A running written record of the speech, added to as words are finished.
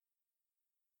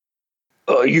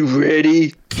Are you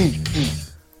ready?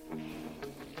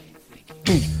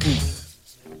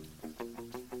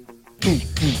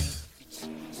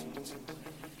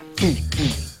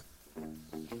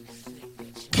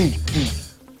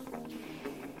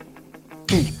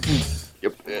 You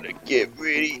better get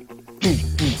ready.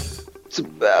 It's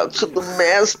about to the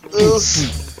masters.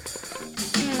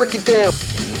 Break it down.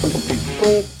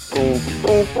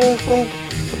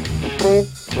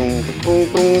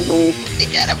 You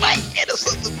gotta make it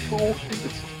something cool.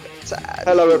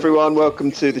 Hello everyone,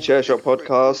 welcome to the ChairShot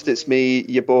podcast. It's me,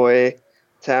 your boy,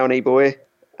 Townie boy,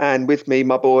 and with me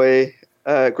my boy,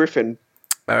 Griffin.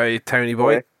 Alright, Townie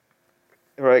boy.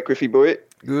 Alright, Griffy boy.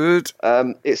 Good.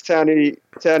 It's Townie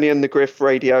and the Griff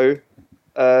radio.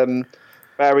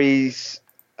 Barry's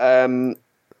under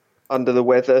the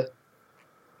weather.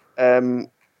 I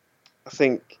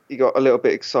think he got a little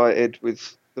bit excited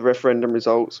with the referendum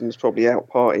results and was probably out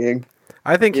partying.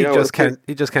 I think he just can't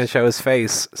show his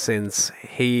face since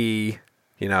he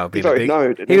was a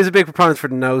big proponent for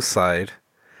the no side.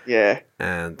 Yeah.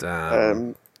 And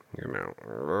the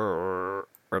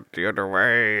other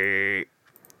way.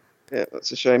 Yeah,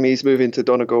 that's a shame. He's moving to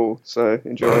Donegal, so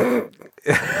enjoy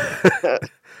it.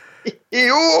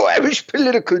 Irish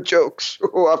political jokes.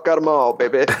 Oh, I've got them all,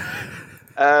 baby.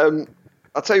 I'll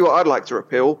tell you what I'd like to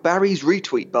repeal. Barry's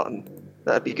retweet button.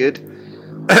 That'd be good.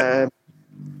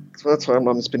 So that's why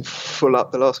mum's been full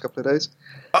up the last couple of days.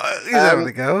 He's having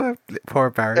to go.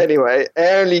 Poor Barry. Anyway,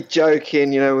 only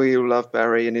joking. You know, we all love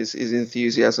Barry and his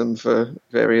enthusiasm for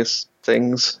various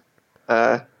things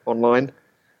online.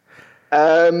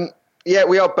 Yeah,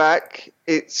 we are back.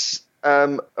 It's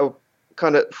a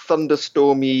kind of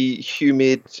thunderstormy,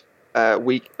 humid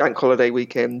bank holiday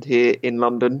weekend here in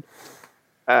London.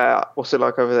 What's it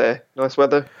like over there? Nice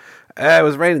weather? It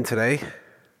was raining today.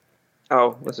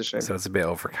 Oh, that's a shame. So it's a bit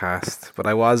overcast. But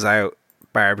I was out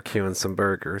barbecuing some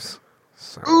burgers.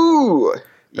 So Ooh!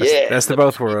 Yeah. Best of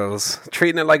both worlds.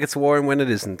 Treating it like it's warm when it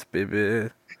isn't, baby.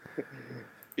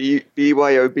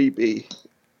 BYOBB.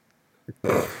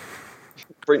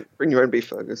 Bring your own beef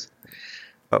burgers.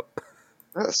 Oh.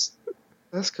 That's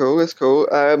cool. That's cool.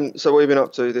 So what have you been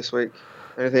up to this week?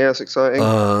 Anything else exciting?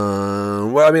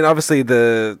 Well, I mean, obviously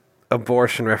the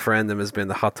abortion referendum has been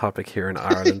the hot topic here in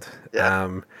Ireland.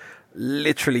 Yeah.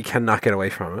 Literally cannot get away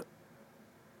from it.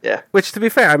 Yeah. Which, to be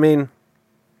fair, I mean,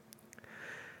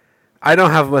 I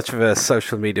don't have much of a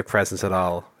social media presence at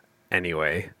all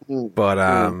anyway. But,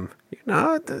 I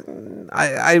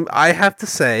have to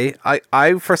say,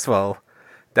 I first of all,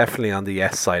 definitely on the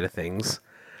yes side of things.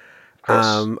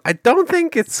 I don't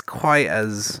think it's quite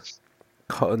as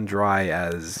cut and dry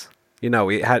as,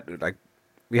 we had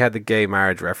the gay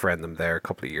marriage referendum there a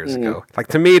couple of years ago. Like,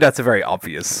 to me, that's a very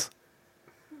obvious,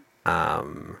 cut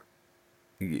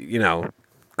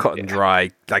and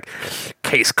dry, like,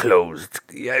 case closed.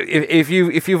 Yeah, if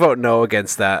you vote no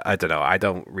against that, I don't know. I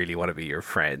don't really want to be your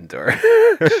friend, or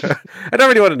I don't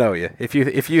really want to know you. If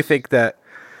you think that,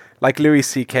 like Louis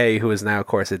C.K., who is now, of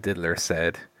course, a diddler,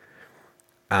 said,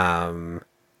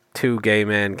 two gay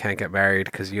men can't get married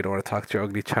because you don't want to talk to your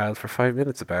ugly child for 5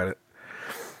 minutes about it,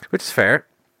 which is fair.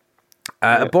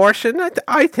 Abortion,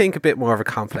 I think, a bit more of a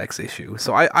complex issue.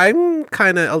 So I'm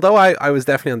kind of, although I was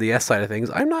definitely on the yes side of things,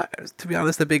 I'm not, to be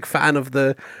honest, a big fan of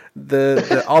the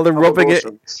all the rubbing it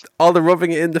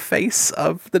in the face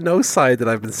of the no side that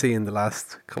I've been seeing the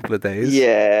last couple of days.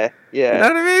 Yeah. You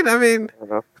know what I mean?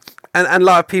 And a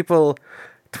lot of people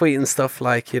tweeting stuff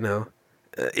like,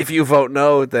 if you vote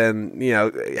no, then,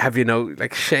 have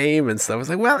like shame and stuff. It's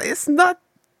like, well, it's not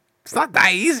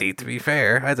that easy, to be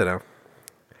fair. I don't know.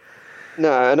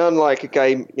 No, and unlike a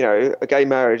gay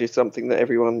marriage is something that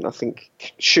everyone, I think,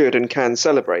 should and can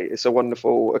celebrate. It's a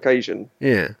wonderful occasion.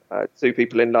 Yeah. Two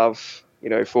people in love,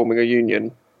 forming a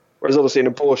union. Whereas obviously an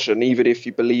abortion, even if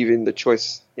you believe in the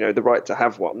choice, the right to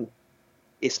have one,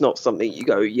 it's not something you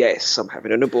go, yes, I'm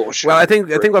having an abortion. Well, I think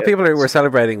what people were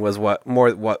celebrating was what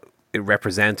it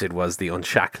represented was the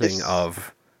unshackling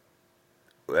of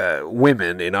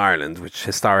women in Ireland, which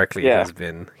historically has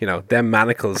been, them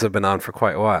manacles have been on for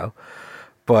quite a while.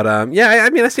 But I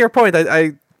mean, I see your point.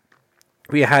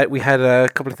 We had a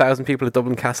couple of thousand people at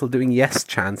Dublin Castle doing yes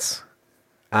chants.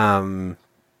 Be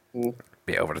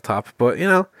over the top, but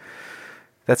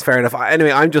that's fair enough.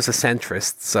 Anyway, I'm just a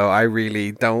centrist, so I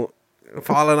really don't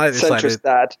fall on either side. Centrist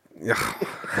dad.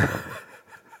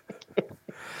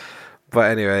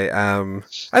 But anyway, I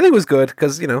think it was good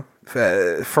because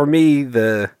for me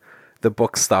the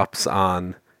book stops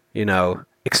on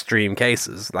extreme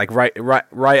cases. Like right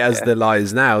as the law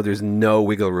is now, there's no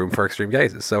wiggle room for extreme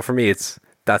cases. So for me,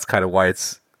 that's kind of why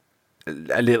it's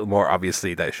a little more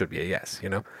obviously that it should be a yes, you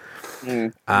know.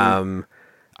 Mm.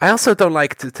 I also don't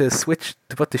like to switch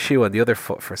to put the shoe on the other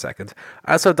foot for a second.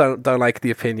 I also don't like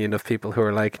the opinion of people who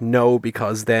are like no,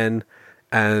 because then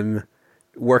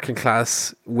working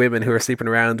class women who are sleeping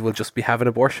around will just be having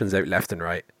abortions out left and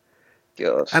right.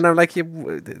 God. And I'm like,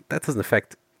 that doesn't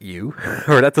affect you,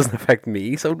 or that doesn't affect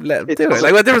me. So let them do it. doesn't-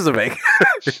 Like, what difference does it make?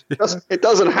 It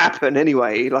doesn't happen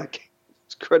anyway. Like,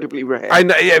 it's incredibly rare. I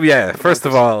know. Yeah. First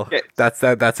of all, Yeah. that's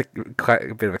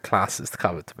quite a bit of a classist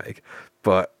comment to make.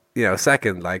 But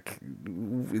second, like,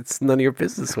 it's none of your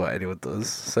business what anyone does.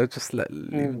 So just let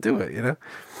them do it. You know.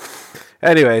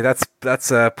 Anyway,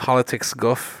 that's a politics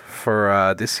guff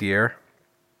for this year.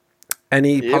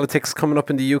 Any politics coming up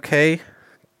in the UK,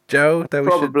 Joe, that we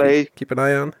Probably should keep an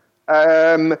eye on?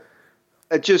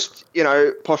 Just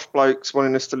posh blokes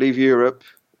wanting us to leave Europe.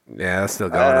 Yeah, that's still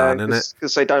going on, isn't it?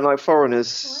 Because they don't like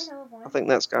foreigners. I think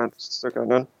that's still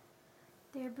going on.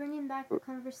 They're bringing back the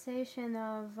conversation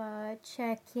of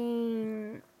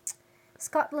checking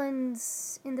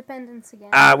Scotland's independence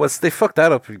again. They fucked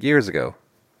that up years ago.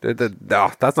 No,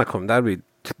 that's not coming. That'd be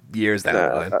years down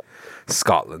the line.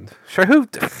 Scotland. Sure, who?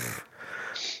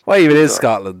 Why even is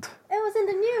Scotland? It was in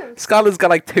the news. Scotland's got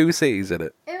like 2 cities in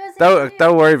it. It was in the news.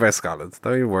 Don't worry about Scotland.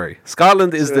 Don't even worry.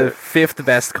 Scotland is the 5th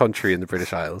best country in the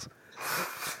British Isles.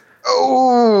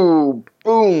 Oh,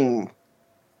 boom.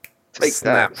 Take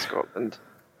Snap. that, Scotland.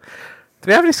 Do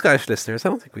we have any Scottish listeners? I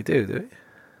don't think we do we?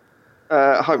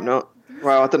 I hope not.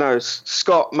 Well, I don't know.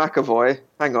 Scott McAvoy.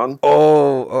 Hang on.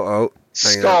 Oh.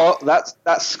 Scott,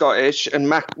 that's Scottish. And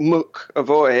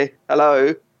McAvoy.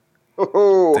 Hello.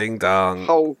 Oh, Ding dong.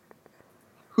 Whole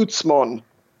hootsmon.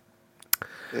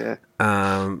 Yeah.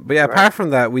 But yeah, apart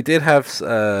from that, we did have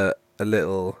a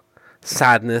little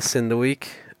sadness in the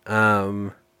week.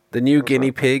 The new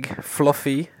guinea pig,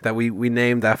 Fluffy, that we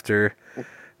named after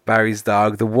Barry's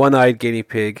dog, the one-eyed guinea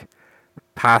pig,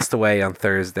 passed away on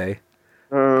Thursday.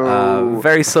 Oh.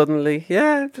 Very suddenly.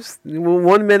 Yeah, just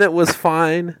 1 minute was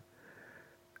fine,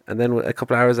 and then a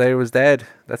couple of hours later was dead.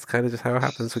 That's kind of just how it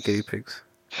happens with guinea pigs.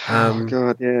 Oh,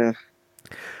 God, yeah.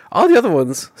 All the other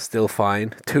ones still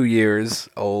fine. 2 years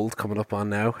old, coming up on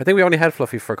now. I think we only had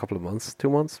Fluffy for a couple of months. 2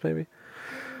 months, maybe.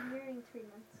 Nearing 3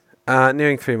 months.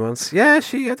 Nearing 3 months. Yeah,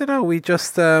 I don't know. We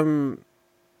just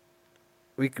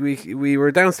we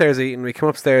were downstairs eating. We came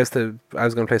upstairs I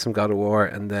was going to play some God of War,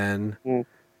 and then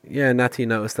Natty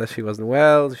noticed that she wasn't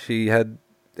well. She had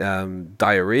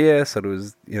diarrhea, so there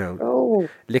was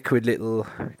liquid little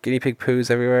guinea pig poos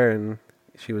everywhere, and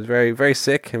she was very, very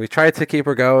sick. And we tried to keep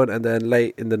her going, and then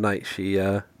late in the night she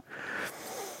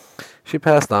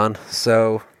passed on.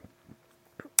 So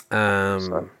a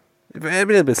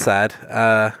little bit sad.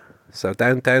 So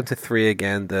down to 3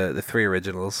 again, the 3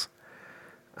 originals.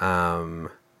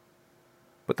 But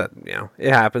that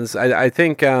it happens. I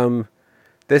think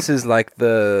this is like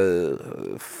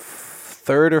the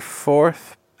 3rd or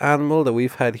 4th animal that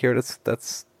we've had here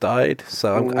that's died.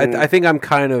 So I think I'm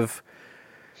kind of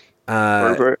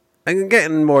I'm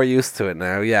getting more used to it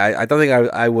now. Yeah, I don't think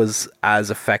I was as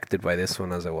affected by this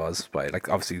one as I was by, like,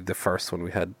 obviously the first one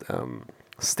we had,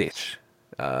 Stitch,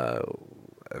 a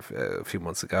few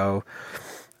months ago.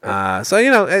 So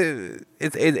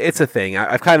it's a thing.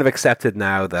 I've kind of accepted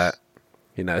now that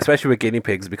especially with guinea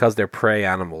pigs, because they're prey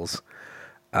animals,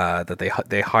 that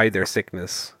they hide their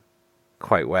sickness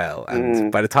quite well,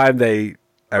 and by the time they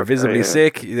are visibly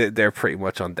sick, they're pretty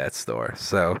much on death's door.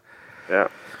 So yeah.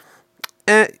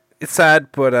 It's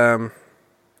sad, but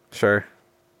sure,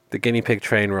 the guinea pig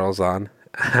train rolls on,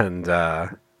 and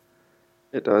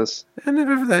it does. And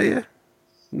after that, yeah,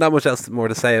 not much else more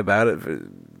to say about it.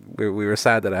 We were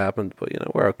sad that it happened, but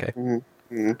we're okay.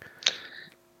 Mm-hmm.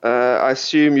 I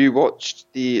assume you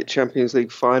watched the Champions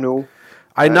League final.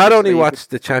 I not only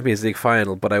watched the Champions League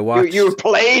final, but I watched. You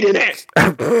played in it.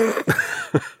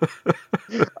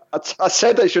 I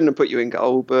said they shouldn't have put you in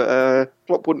goal, but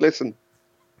Klopp wouldn't listen.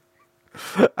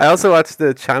 I also watched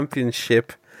the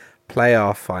Championship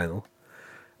playoff final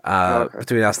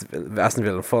between Aston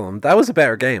Villa and Fulham. That was a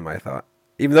better game, I thought.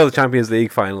 Even though the Champions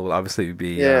League final will obviously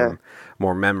be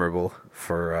more memorable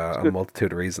for a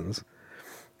multitude of reasons.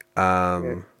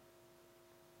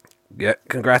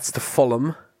 Congrats to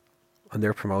Fulham on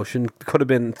their promotion. Could have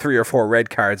been 3 or 4 red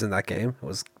cards in that game. It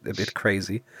was a bit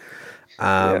crazy.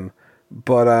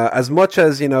 But as much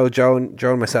as Joe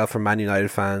and myself are Man United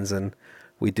fans, and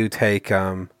we do take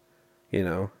a bit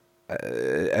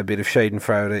of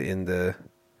schadenfreude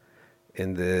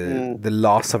in the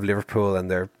loss of Liverpool and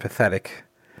their pathetic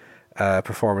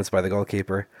performance by the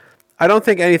goalkeeper. I don't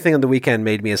think anything on the weekend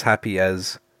made me as happy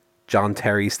as John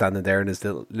Terry standing there in his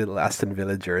little Aston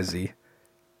Villa jersey,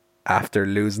 after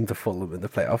losing to Fulham in the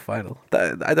playoff final.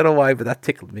 I don't know why, but that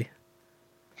tickled me.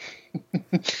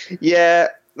 Yeah,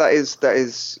 that is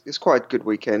it's quite a good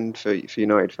weekend for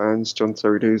United fans. John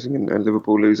Terry losing and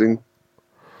Liverpool losing.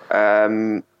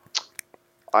 I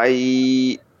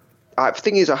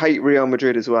thing is, I hate Real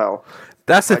Madrid as well.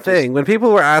 That's the thing. When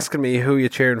people were asking me who you're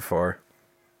cheering for,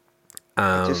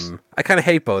 I kind of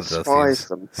hate both of those teams.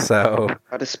 Them. So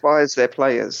I despise their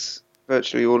players,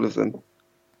 virtually all of them.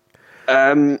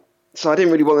 So I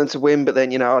didn't really want them to win, but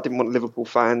then I didn't want Liverpool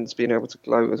fans being able to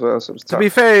gloat as well. So it was tough. To be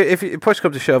fair, if push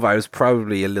comes to shove, I was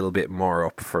probably a little bit more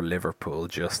up for Liverpool,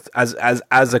 just as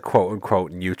a quote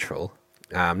unquote neutral.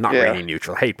 Not really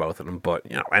neutral. Hate both of them, but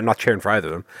I'm not cheering for either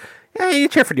of them. Yeah, you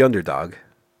cheer for the underdog.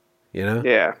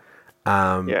 Yeah.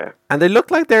 And they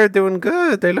looked like they're doing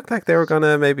good. They looked like they were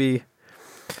gonna maybe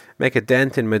make a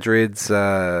dent in Madrid's 3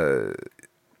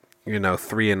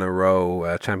 in a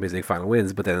row Champions League final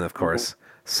wins, but then of course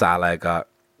Salah got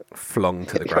flung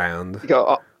to the ground. He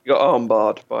got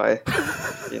armbarred by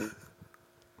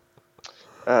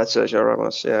Sergio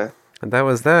Ramos. Yeah, and that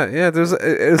was that. Yeah,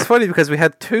 it was funny because we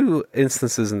had 2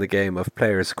 instances in the game of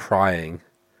players crying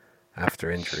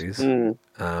after injuries.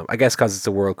 I guess because it's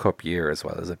a World Cup year as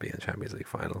well as it being a Champions League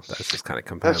final. That's just kind of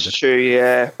compounded. That's true.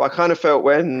 Yeah, but I kind of felt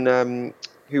when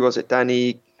who was it?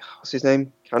 Danny, what's his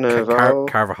name? Carvajal.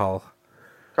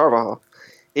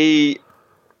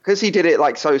 Because he did it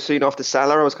like so soon after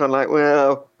Salah, I was kind of like,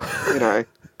 well,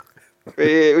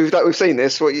 we've seen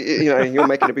this. You're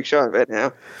making a big show of it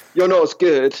now. You're not as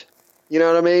good. You know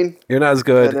what I mean? You're not as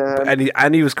good,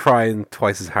 and he was crying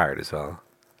twice as hard as well.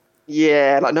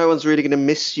 Yeah, like no one's really going to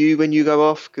miss you when you go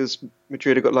off because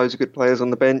Madrid have got loads of good players on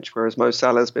the bench, whereas Mo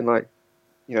Salah's been like,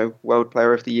 World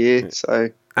Player of the Year. So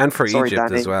and for sorry, Egypt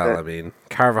Danny, I mean,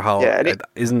 Carvajal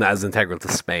isn't as integral to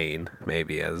Spain,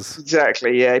 maybe as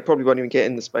exactly. Yeah, he probably won't even get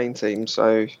in the Spain team.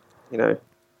 So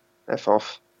F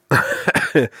off.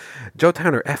 Joe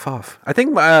Towner, F off. I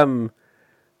think what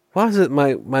was it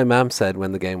my mum said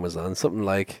when the game was on? Something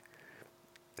like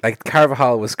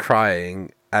Carvajal was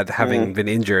crying at having been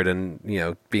injured and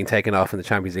being taken off in the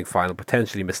Champions League final,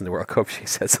 potentially missing the World Cup. She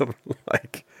said something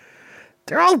like,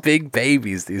 "They're all big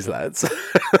babies, these lads."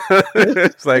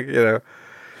 It's like fair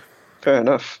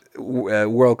enough.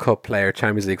 World Cup player,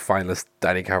 Champions League finalist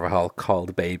Danny Carvajal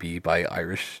called baby by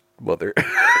Irish mother.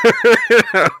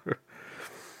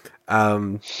 I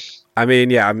mean,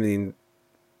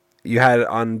 you had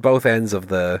on both ends of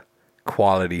the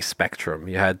quality spectrum.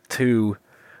 You had 2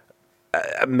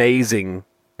 amazing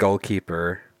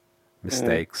goalkeeper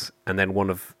mistakes, and then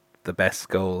one of the best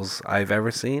goals I've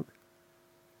ever seen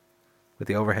with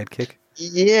the overhead kick.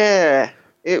 Yeah,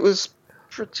 it was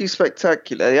pretty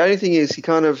spectacular. The only thing is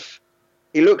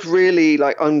he looked really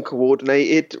like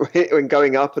uncoordinated when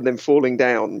going up and then falling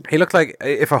down. He looked like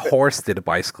if a horse did a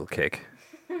bicycle kick.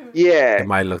 Yeah, it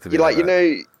might look like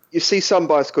you see some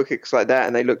bicycle kicks like that,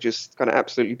 and they look just kind of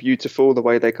absolutely beautiful. The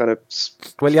way they kind of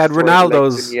you had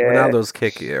Ronaldo's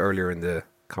kick earlier in the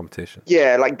competition.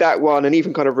 Yeah, like that one, and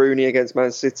even kind of Rooney against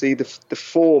Man City. The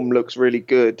form looks really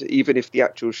good, even if the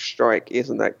actual strike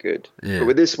isn't that good. Yeah. But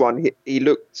with this one, he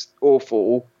looked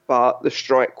awful, but the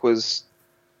strike was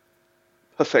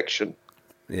perfection.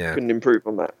 Yeah, couldn't improve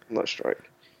on that strike.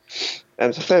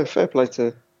 So fair play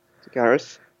to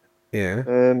Gareth.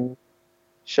 Yeah.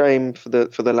 Shame for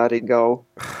the lad in goal.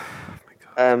 Oh my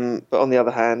God. But on the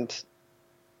other hand,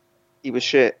 he was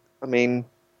shit. I mean,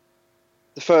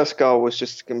 the first goal was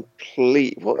just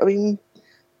complete.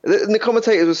 The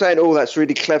commentators were saying, "Oh, that's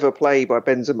really clever play by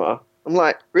Benzema." I'm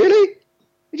like, really?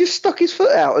 He just stuck his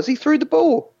foot out as he threw the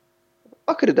ball.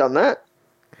 I could have done that.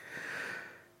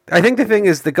 I think the thing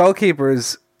is the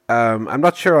goalkeepers. I'm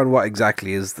not sure on what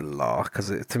exactly is the law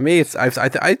because to me, I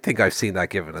think I've seen that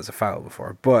given as a foul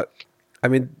before. But I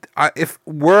mean, if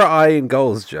were I in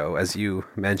goals, Joe, as you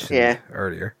mentioned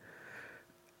earlier,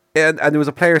 and there was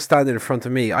a player standing in front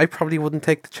of me, I probably wouldn't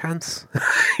take the chance.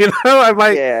 I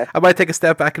might take a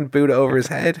step back and boot it over his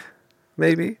head,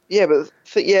 maybe. Yeah, but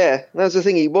that's the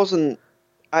thing. He wasn't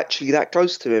actually that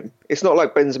close to him. It's not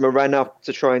like Benzema ran up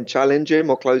to try and challenge him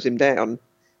or close him down.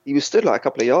 He was stood like a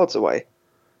couple of yards away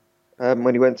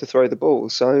when he went to throw the ball.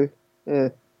 So yeah,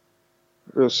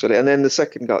 real silly. And then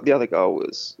the other goal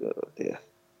was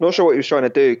not sure what he was trying to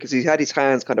do because he had his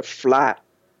hands kind of flat,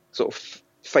 sort of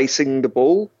facing the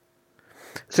ball.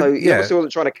 So he obviously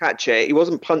wasn't trying to catch it. He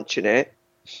wasn't punching it.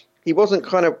 He wasn't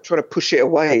kind of trying to push it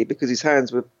away because his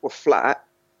hands were flat.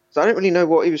 So I don't really know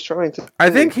what he was trying to do. I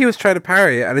think he was trying to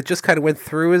parry it, and it just kind of went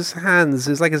through his hands.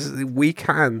 It was like his weak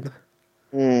hand.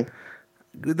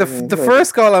 The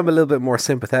first goal I'm a little bit more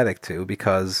sympathetic to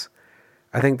because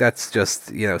I think that's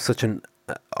just such an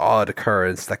odd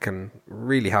occurrence that can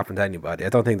really happen to anybody. I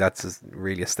don't think that's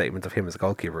really a statement of him as a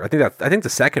goalkeeper. I think the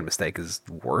second mistake is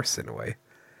worse in a way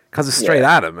because it's straight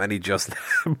at him and he just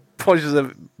pushes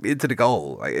him into the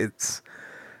goal. Like, it's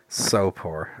so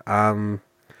poor.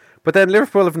 But then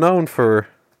Liverpool have known for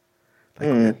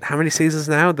how many seasons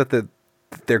now that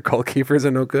their goalkeepers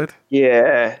are no good?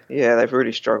 Yeah, they've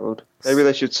really struggled. Maybe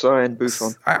they should sign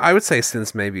Buffon. I would say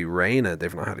since maybe Reina,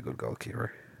 they've not had a good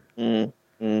goalkeeper. Because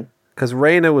Mm.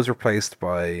 Reina was replaced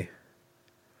by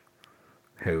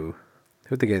who?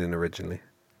 Who did they get in originally?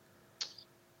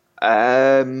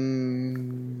 I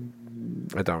don't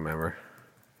remember.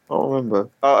 I don't remember.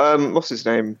 What's his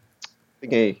name?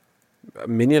 Thingy.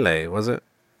 Mignolet, was it?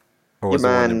 Or Your was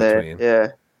there one man in there. between? Yeah,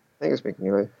 I think it's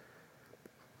Mignolet.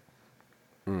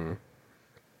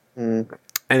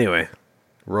 Anyway,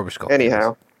 rubbish goalkeepers.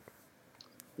 Anyhow,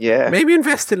 yeah. Maybe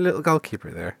invest in a little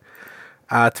goalkeeper there.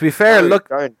 To be fair, look.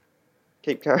 Don't.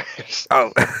 Keep going.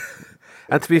 Oh,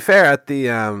 and to be fair, at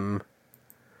the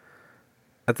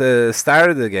start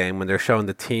of the game when they're showing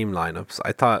the team lineups,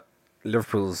 I thought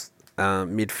Liverpool's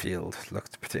midfield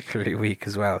looked particularly weak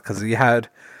as well because you had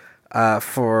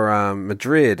for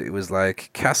Madrid it was like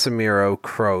Casemiro,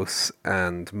 Kroos,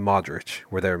 and Modric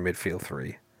were their midfield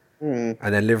three, and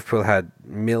then Liverpool had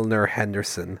Milner,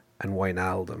 Henderson, and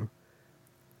Wijnaldum.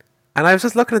 And I was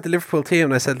just looking at the Liverpool team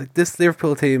and I said, like, this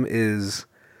Liverpool team is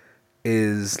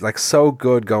like so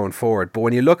good going forward, but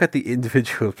when you look at the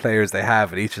individual players they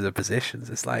have in each of the positions,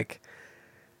 it's like,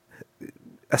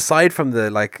 aside from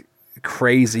the like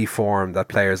crazy form that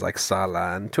players like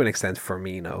Salah and to an extent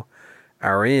Firmino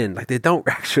are in, like they don't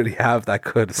actually have that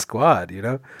good a squad, you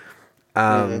know.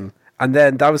 And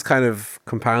then that was kind of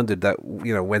compounded that,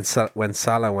 you know, when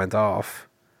Salah went off,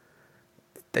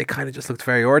 they kind of just looked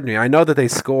very ordinary. I know that they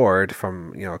scored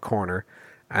from, you know, a corner,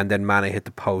 and then Mane hit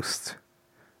the post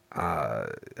a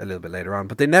little bit later on,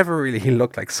 but they never really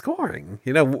looked like scoring.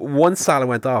 You know, once Salah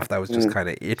went off, that was just kind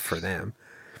of it for them.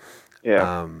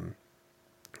 Yeah.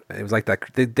 It was like that.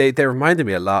 They reminded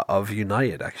me a lot of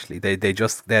United. Actually, they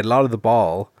had a lot of the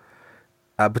ball,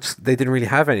 but they didn't really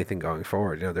have anything going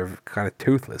forward. You know, they're kind of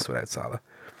toothless without Salah.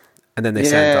 And then they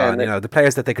sent on, you know, the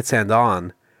players that they could send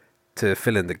on to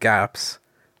fill in the gaps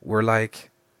were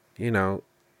like, you know,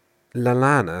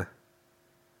 Lallana.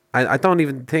 I don't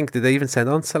even think, did they even send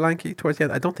on Solanke towards the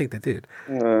end? I don't think they did.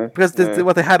 No, because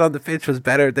what they had on the pitch was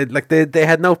better. They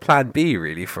had no plan B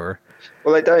really for.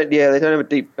 Well, they don't. Yeah, they don't have a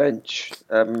deep bench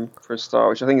for a start,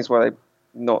 which I think is why they've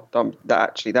not done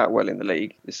that well in the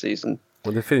league this season.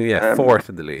 Well, they're feeling fourth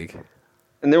in the league,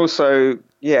 and they're also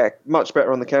much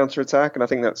better on the counter attack. And I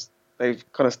think they've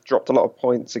kind of dropped a lot of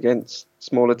points against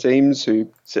smaller teams who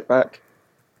sit back.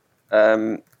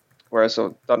 Whereas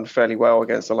I've done fairly well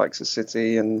against the likes of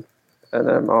City and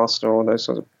Arsenal and those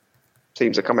sort of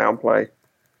teams that come out and play.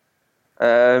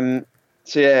 So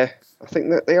yeah, I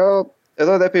think that they are,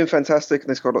 although they've been fantastic and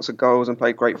they scored lots of goals and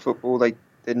played great football, they're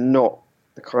not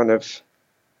the kind of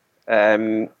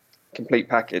complete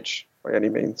package by any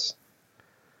means.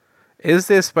 Is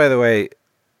this, by the way,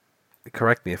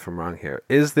 correct me if I'm wrong here,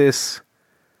 is this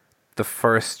the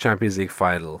first Champions League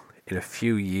final in a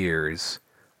few years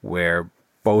where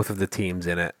both of the teams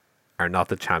in it are not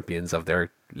the champions of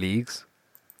their leagues?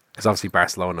 Because obviously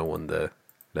Barcelona won the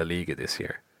La Liga this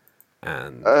year,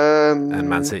 and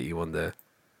Man City won the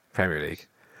Premier League.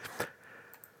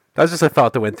 That was just a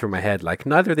thought that went through my head. Like,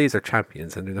 neither of these are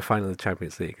champions, and they're the final of the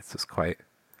Champions League. It's just quite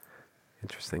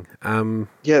interesting.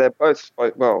 Yeah, they're both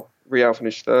well. Real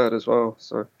finished third as well,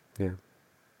 so yeah,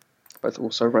 both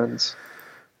also runs.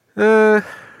 So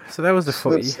that was the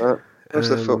footy. That was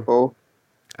the football.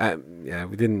 Yeah,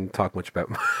 we didn't talk much about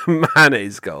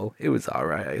Mane's goal. It was all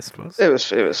right, I suppose. It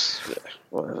was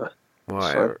whatever.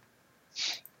 Whatever.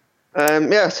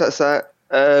 So, so that's that.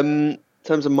 In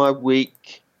terms of my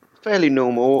week, fairly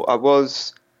normal.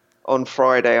 On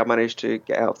Friday, I managed to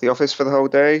get out of the office for the whole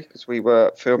day because we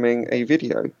were filming a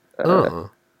video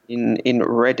in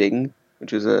Reading,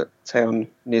 which is a town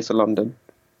near to London,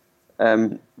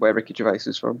 where Ricky Gervais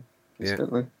is from.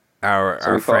 Incidentally. Yeah.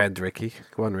 Our friend Ricky.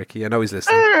 Go on, Ricky. I know he's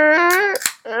listening.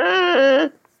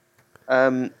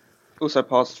 Also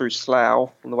passed through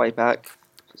Slough on the way back.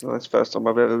 It's the first time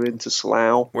I've ever been to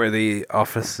Slough. Where the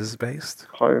office is based?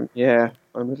 Home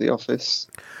of the office.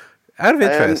 Out of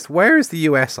interest, where is the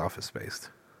US office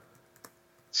based?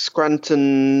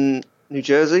 Scranton, New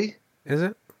Jersey. Is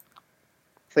it?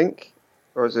 I think.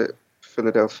 Or is it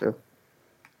Philadelphia?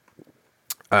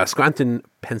 Scranton,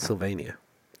 Pennsylvania.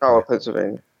 Oh,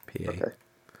 Pennsylvania. PA. Okay.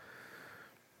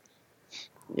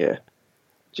 Yeah.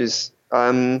 Just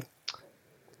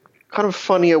kind of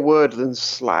funnier word than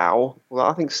slough. Well,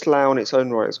 I think slough in its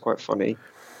own right is quite funny.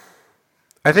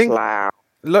 I think Slough.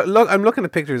 look, I'm looking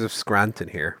at pictures of Scranton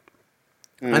here,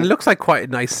 and it looks like quite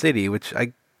a nice city, which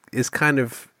is kind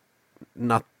of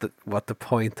not what the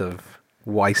point of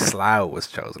why Slough was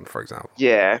chosen, for example.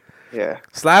 Yeah.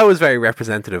 Slough is very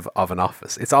representative of an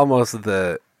office. It's almost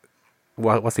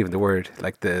what's even the word?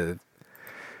 Like the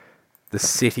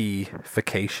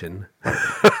cityfication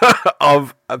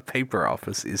of a paper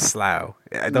office is Slough.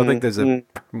 I don't think there's a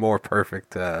more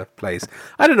perfect place.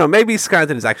 I don't know. Maybe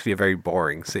Scranton is actually a very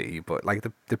boring city, but like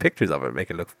the pictures of it make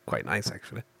it look quite nice,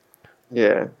 actually.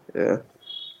 Yeah.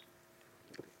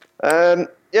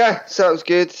 So it was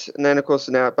good. And then, of course,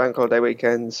 now at Bank Holiday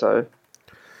weekend, so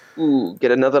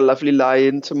get another lovely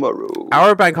lie-in tomorrow.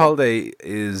 Our bank holiday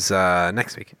is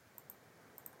next week.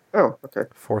 Oh, okay.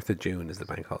 4th of June is the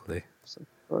bank holiday.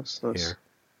 Nice. Here.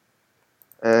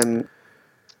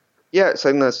 So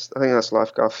I think that's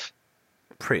life guff.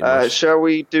 Pretty much. Shall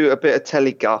we do a bit of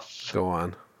telly guff? Go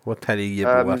on. What telly you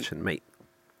been watching, mate?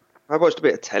 I watched a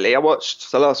bit of telly.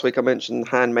 So last week I mentioned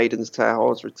Handmaiden's Tale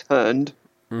has returned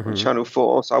on Channel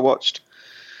 4. So I watched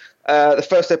the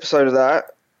first episode of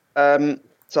that.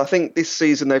 So I think this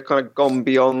season they've kind of gone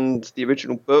beyond the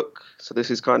original book. So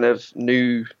this is kind of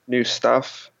new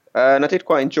stuff. And I did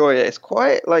quite enjoy it. It's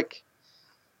quite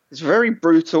it's very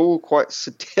brutal, quite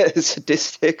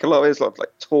sadistic. A lot of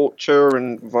like torture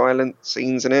and violent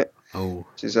scenes in it. Oh,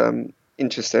 which is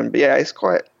interesting. But yeah, it's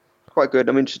quite good.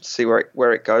 I'm interested to see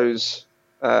where it goes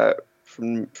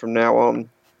from now on.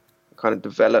 Kind of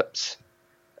develops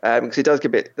because it does get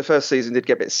a bit. The first season did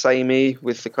get a bit samey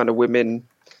with the kind of women.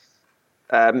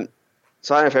 So I don't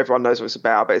know if everyone knows what it's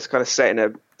about, but it's kind of set in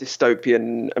a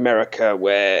dystopian America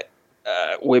where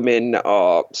women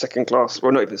are second class.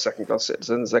 Well, not even second class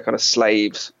citizens. They're kind of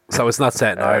slaves. so it's not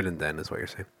set in Ireland, then, is what you're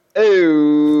saying?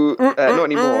 Oh, not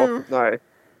anymore. No.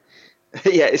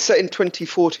 Yeah, it's set in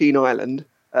 2014 Ireland.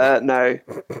 No,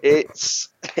 it's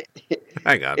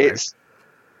Hang on. it's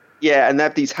yeah, and they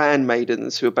have these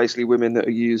handmaidens who are basically women that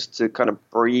are used to kind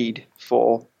of breed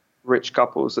for rich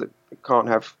couples that can't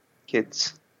have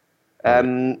kids.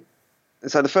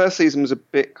 So the first season was a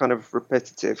bit kind of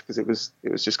repetitive because it was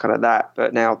just kind of that,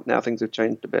 but now things have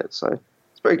changed a bit, so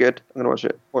it's very good. I'm going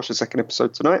to watch the second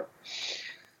episode tonight.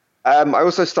 I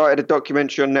also started a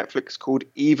documentary on Netflix called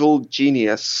Evil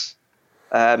Genius,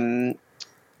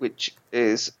 which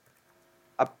is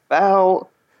about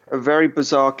a very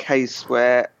bizarre case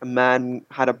where a man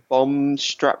had a bomb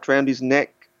strapped around his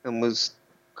neck and was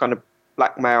kind of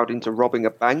blackmailed into robbing a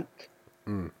bank.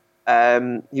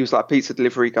 He was like a pizza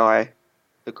delivery guy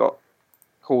that got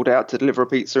called out to deliver a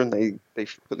pizza, and they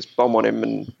put this bomb on him,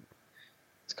 and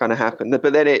it's kind of happened.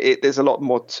 But then there's a lot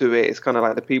more to it. It's kind of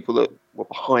like the people that were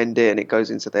behind it, and it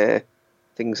goes into their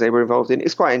things they were involved in.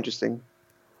 It's quite interesting,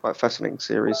 quite fascinating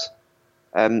series.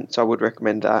 So I would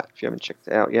recommend that if you haven't checked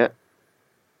it out yet.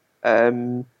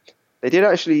 There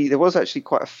was actually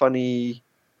quite a funny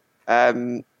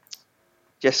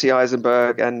Jesse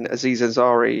Eisenberg and Aziz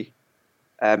Ansari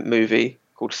movie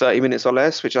called 30 Minutes or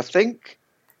Less, which I think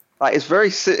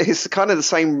it's kind of the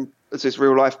same as this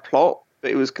real life plot,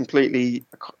 but it was completely,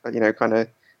 kind of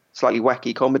slightly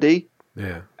wacky comedy.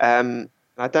 Yeah.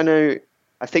 I don't know.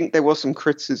 I think there was some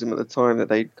criticism at the time that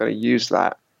they kind of used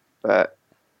that, but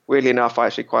weirdly enough, I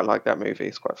actually quite like that movie.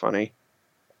 It's quite funny.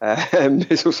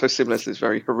 It's also similar to this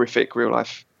very horrific real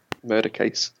life murder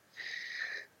case.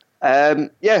 So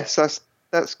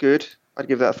that's good. I'd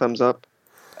give that a thumbs up.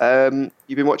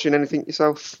 You been watching anything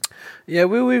yourself? Yeah,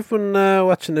 we've been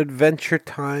watching Adventure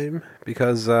Time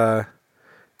because it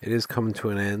is coming to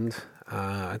an end.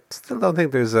 I still don't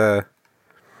think there's a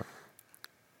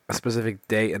specific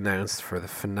date announced for the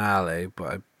finale,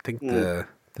 but I think the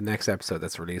next episode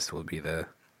that's released will be the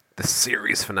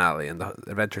series finale, and the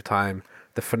Adventure Time,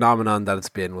 the phenomenon that it's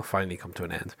been, will finally come to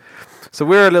an end. So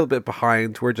we're a little bit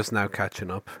behind. We're just now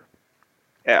catching up.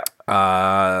 Yeah.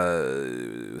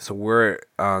 So we're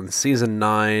on season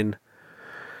 9,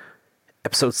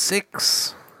 episode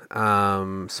 6.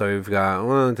 So we've got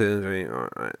 1, 2, 3, 4,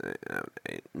 5, 6, 7,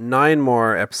 8, 9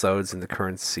 more episodes in the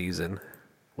current season.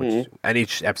 And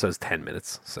each episode is 10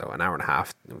 minutes, so an hour and a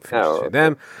half. We'll finish through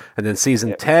them, and then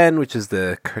season 10, which is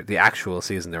the actual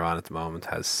season they're on at the moment,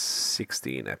 has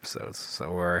 16 episodes.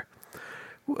 So we're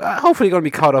hopefully going to be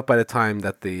caught up by the time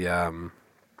that the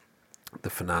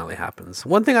finale happens.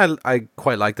 One thing I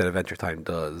quite like that Adventure Time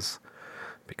does,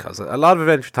 because a lot of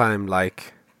Adventure Time,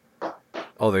 like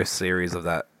other series of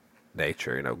that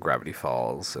nature, Gravity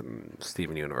Falls and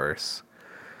Steven Universe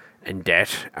and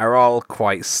Debt, are all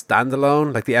quite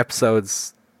standalone. Like the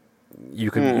episodes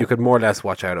you could more or less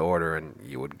watch out of order and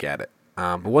you would get it.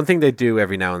 But one thing they do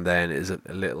every now and then is a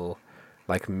little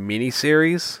like mini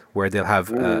series where they'll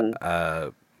have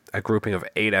a grouping of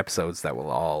 8 episodes that will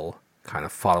all kind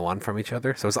of follow on from each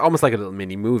other. So it's almost like a little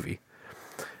mini movie,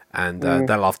 and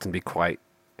that'll often be quite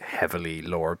heavily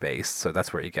lore based. So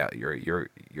that's where you get your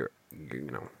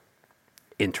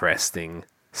interesting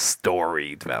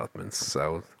story developments.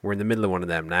 So we're in the middle of one of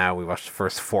them now. We watched the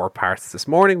first 4 parts this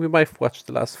morning. We might watch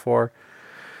the last 4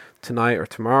 tonight or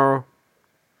tomorrow.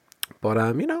 But I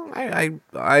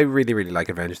really, really like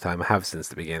Adventure Time. I have since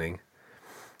the beginning.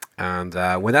 And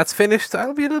when that's finished,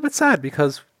 I'll be a little bit sad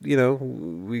because,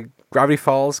 Gravity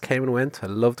Falls came and went. I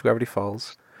loved Gravity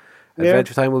Falls.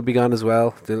 Adventure Time will be gone as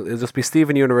well. It'll just be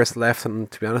Steven Universe left, and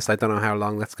to be honest, I don't know how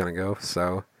long that's going to go.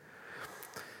 So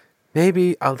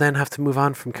maybe I'll then have to move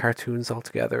on from cartoons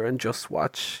altogether and just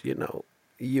watch,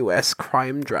 US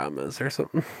crime dramas or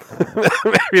something.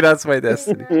 Maybe that's my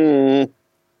destiny.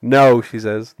 No, she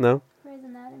says. No? Grey's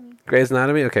Anatomy. Grey's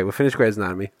Anatomy? Okay, we'll finish Grey's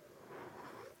Anatomy.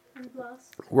 We've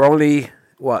lost. We're only,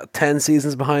 10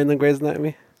 seasons behind on Grey's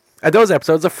Anatomy? And those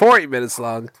episodes are 40 minutes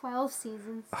long. 12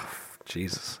 seasons. Oh,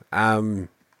 Jesus. Anyway,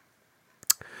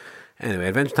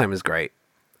 Adventure Time is great.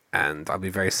 And I'll be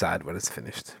very sad when it's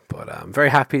finished. But I'm very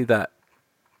happy that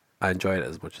I enjoyed it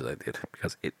as much as I did.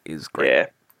 Because it is great.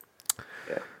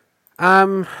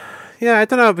 Yeah, I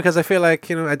don't know, because I feel like,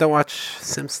 I don't watch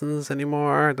Simpsons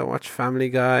anymore. I don't watch Family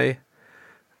Guy.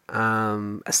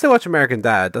 I still watch American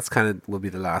Dad. That's will be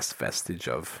the last vestige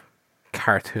of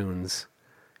cartoons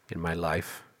in my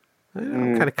life.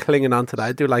 I'm kind of clinging on to that.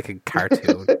 I do like a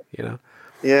cartoon,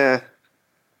 Yeah.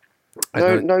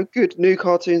 No good new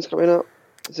cartoons coming up.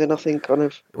 Is there nothing kind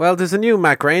of... Well, there's a new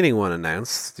Matt Groening one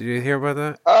announced. Did you hear about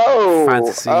that? Oh!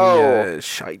 Fantasy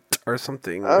shite or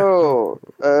something. Oh,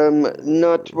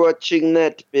 not watching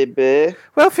that, baby.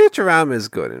 Well, Futurama is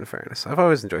good, in fairness. I've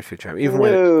always enjoyed Futurama,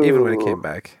 even when it came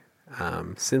back.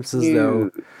 Simpsons, though,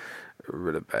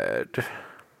 really bad.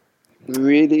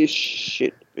 Really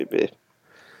shit, baby.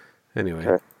 Anyway.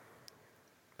 Okay.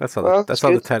 That's all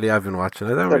the telly I've been watching.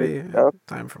 I don't really have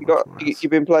time for much more. You've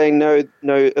been playing no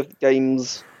of the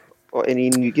games or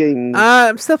any new games?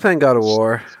 I'm still playing God of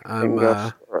War.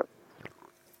 I'm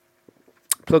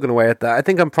plugging away at that. I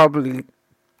think I'm probably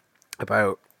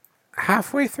about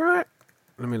halfway through it.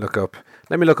 Let me look up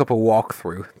a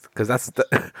walkthrough, because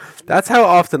that's how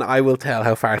often I will tell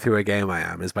how far through a game I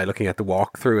am, is by looking at the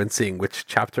walkthrough and seeing which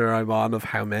chapter I'm on of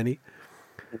how many.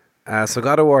 So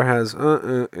God of War has,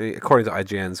 according to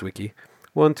IGN's wiki,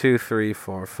 1, 2, 3,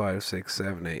 4, 5, 6,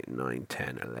 7, 8, 9,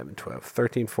 10, 11, 12,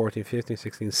 13, 14, 15,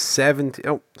 16, 17...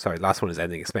 Oh, sorry, last one is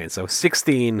ending explained. So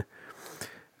 16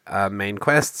 main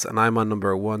quests, and I'm on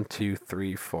number 1, 2,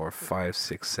 3, 4, 5,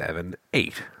 6, 7,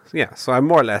 8. So yeah, so I'm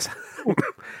more or less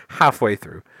halfway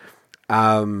through.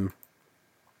 And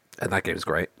that game's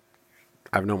great.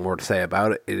 I have no more to say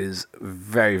about it. It is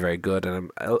very, very good. And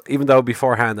even though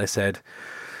beforehand I said...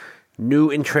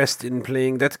 no interest in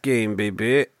playing that game,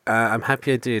 baby. I'm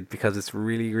happy I did, because it's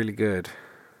really, really good.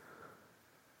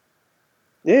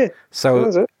 Yeah.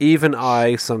 So even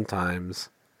I sometimes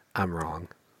am wrong.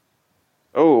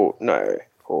 Oh, no.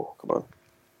 Oh, come on.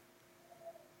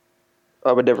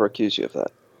 I would never accuse you of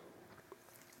that.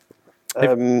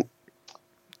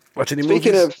 Watch any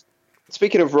movies?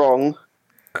 Speaking of wrong,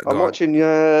 I'm watching the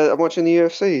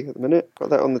UFC at the minute.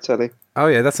 Got that on the telly. Oh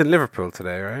yeah, that's in Liverpool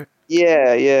today, right?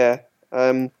 Yeah.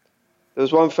 There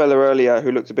was one fella earlier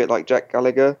who looked a bit like Jack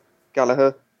Gallagher,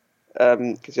 because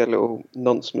he had a little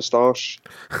nonce moustache,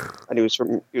 and he was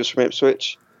from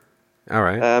Ipswich. All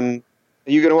right. Are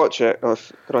you going to watch it? Or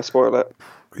can I spoil it?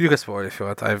 You can spoil it if you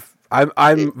want.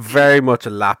 I'm very much a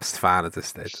lapsed fan at this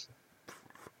stage.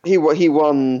 He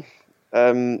won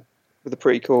with a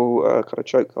pretty cool kind of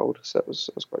chokehold, so that was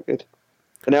quite good.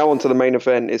 And now on to the main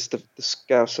event. It's the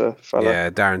Scouser fella. Yeah,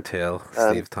 Darren Till,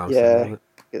 Steve Thompson. Yeah,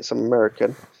 it's some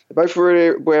American. They're both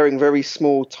really wearing very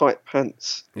small, tight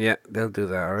pants. Yeah, they'll do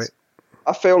that, all right.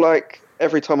 I feel like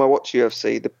every time I watch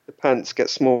UFC, the pants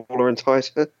get smaller and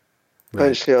tighter. Right.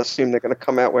 Eventually, I assume they're going to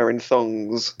come out wearing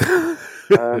thongs.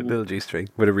 Little G-string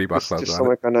with a Reebok logo. Just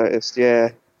something I noticed, yeah.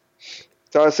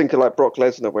 So I was thinking like Brock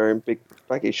Lesnar wearing big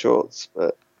baggy shorts,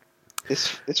 but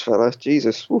this fella,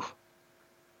 Jesus. Oof.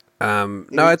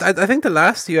 No, I think the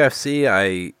last UFC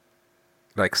I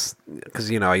like, because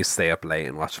I used to stay up late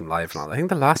and watch them live and all. I think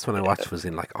the last one I watched was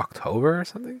in like October or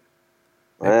something.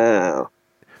 Wow.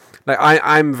 Like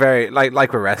I'm very like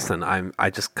with wrestling, I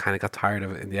just kind of got tired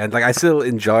of it in the end. Like I still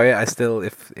enjoy it. I still,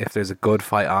 if there's a good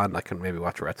fight on, I can maybe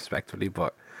watch it retrospectively.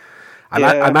 But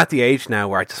I'm at the age now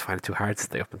where I just find it too hard to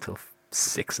stay up until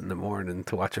 6 a.m.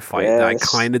 to watch a fight that I Yes.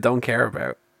 kind of don't care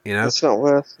about. You know, It's not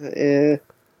worth it.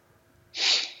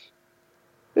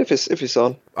 Yeah. If it's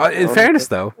on. in On. fairness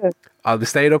though, Yeah. I'll be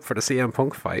staying up for the CM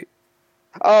Punk fight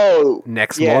Oh,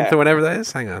 next yeah. month or whenever that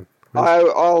is. Hang on.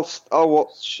 I'll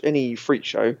watch any freak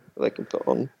show they can put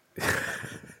on.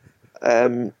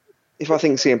 If I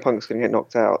think CM Punk's going to get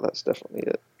knocked out, that's definitely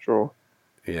a draw.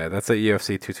 Yeah, that's at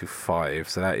UFC 225,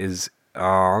 so that is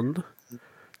on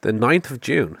the 9th of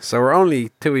June. So we're only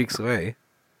 2 weeks away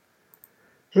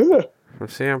Yeah. from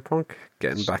CM Punk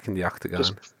getting back in the octagon.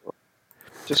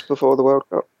 Just before the World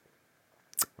Cup.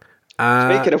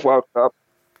 Speaking of World Cup,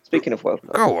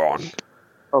 go on.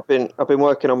 I've been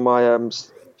working on my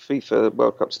FIFA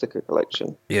World Cup sticker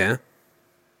collection. Yeah,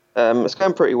 it's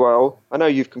going pretty well. I know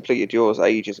you've completed yours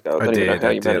ages ago. I don't even know how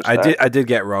you managed that. I did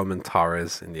get Roman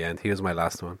Torres in the end. He was my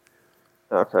last one.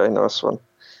 Okay, nice one.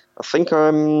 I think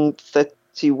I'm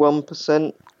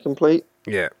 31% complete.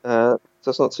 Yeah. So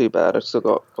it's not too bad. I've still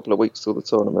got a couple of weeks till the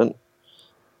tournament.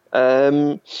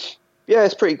 Yeah,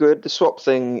 it's pretty good. The swap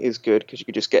thing is good because you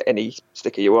could just get any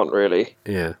sticker you want, really.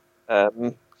 Yeah. I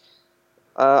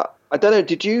don't know.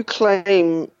 Did you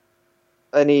claim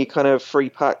any kind of free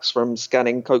packs from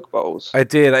scanning Coke bottles? I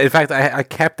did. In fact, I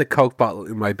kept the Coke bottle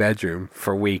in my bedroom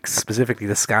for weeks, specifically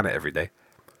to scan it every day.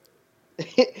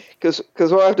 Because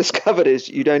what I've discovered is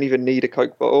you don't even need a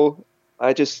Coke bottle.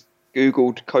 I just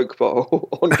Googled Coke bottle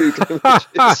on Google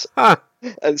Images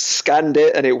and scanned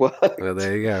it, and it worked. Well,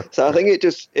 there you go. So I think it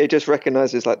just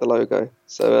recognizes like the logo.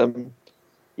 So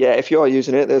yeah, if you are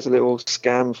using it, there's a little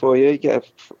scam for you. You get an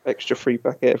extra free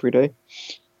packet every day.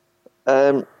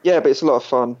 Yeah, but it's a lot of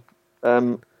fun.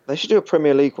 They should do a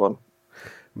Premier League one.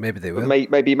 Maybe they will.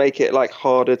 Maybe make it like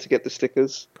harder to get the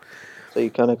stickers, so you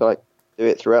kind of like do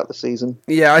it throughout the season.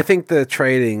 Yeah, I think the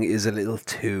trading is a little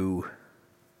too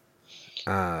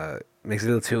makes it a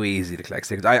little too easy to collect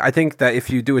stickers. I think that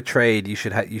if you do a trade, you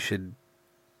should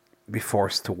be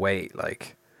forced to wait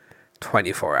like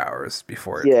 24 hours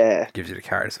before it gives you the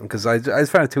card. Because I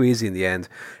just found it too easy in the end,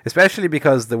 especially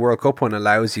because the World Cup one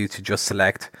allows you to just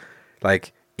select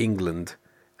like England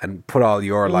and put all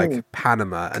your like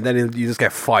Panama, and then you just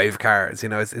get 5 cards. You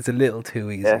know, it's a little too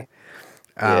easy.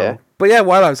 But yeah,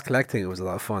 while I was collecting, it was a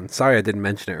lot of fun. Sorry I didn't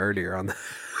mention it earlier on the,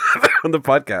 on the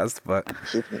podcast, but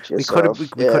we could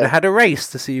have had a race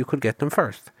to see who could get them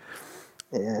first.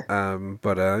 Yeah.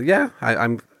 Yeah,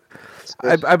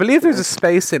 I believe there's a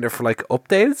space in there for like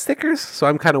updated stickers, so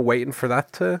I'm kind of waiting for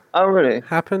that to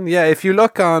happen. Yeah, if you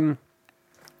look on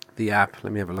the app,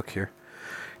 let me have a look here.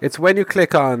 It's when you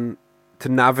click on to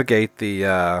navigate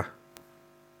the.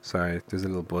 Sorry, there's a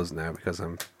little buzz now because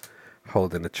I'm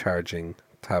holding a charging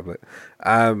tablet.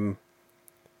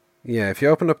 Yeah, if you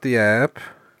open up the app,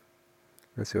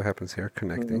 let's see what happens here.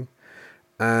 Connecting,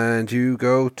 and you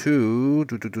go to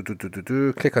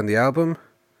click on the album,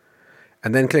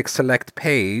 and then click select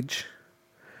page.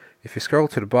 If you scroll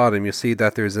to the bottom, you'll see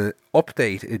that there's an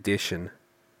update edition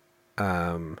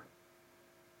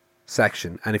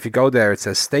section, and if you go there, it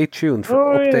says stay tuned for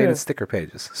updated sticker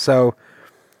pages. So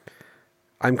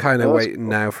I'm kind of waiting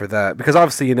now for that, because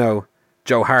obviously, you know,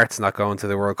 Joe Hart's not going to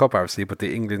the World Cup, obviously, but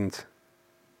the England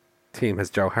team has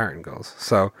Joe Hart in goals.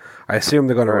 So I assume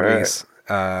they're going to release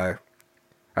at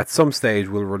some stage.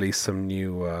 We'll release some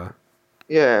new.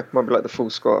 Yeah, might be like the full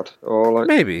squad, or like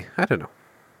maybe, I don't know.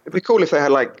 It'd be cool if they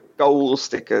had like goal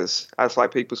stickers, as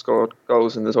like people scored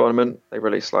goals in the tournament. They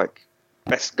released like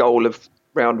best goal of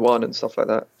round 1 and stuff like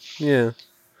that. Yeah,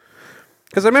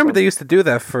 because I remember they used to do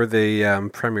that for the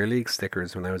Premier League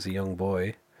stickers when I was a young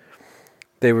boy.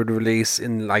 They would release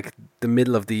in like the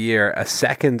middle of the year a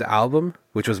second album,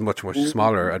 which was much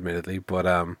smaller, admittedly, but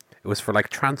it was for like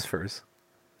transfers.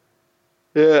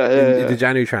 In the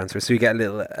January transfer, so you get a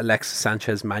little Alexis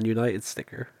Sanchez Man United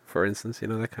sticker, for instance. You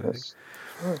know, that kind of thing.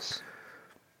 Nice.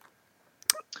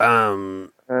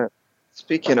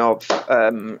 Speaking of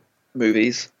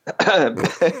movies,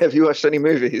 have you watched any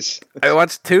movies? I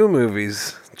watched 2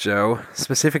 movies, Joe,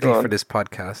 specifically for this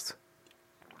podcast.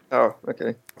 Oh,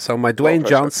 okay. So my Dwayne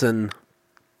Johnson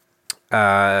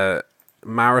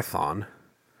marathon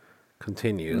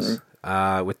continues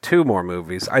with 2 more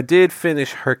movies. I did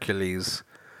finish Hercules,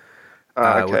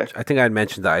 which I think I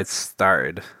mentioned that I'd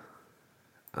started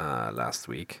last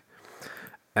week.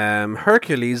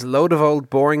 Hercules, load of old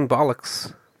boring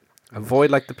bollocks.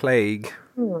 Avoid like the plague.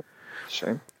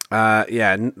 Shame.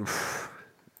 Yeah,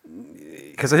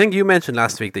 because I think you mentioned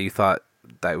last week that you thought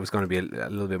that it was going to be a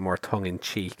little bit more tongue in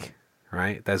cheek,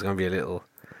 right? There's going to be a little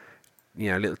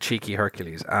cheeky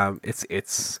Hercules. I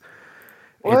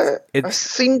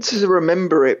seem to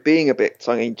remember it being a bit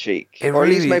tongue in cheek, or at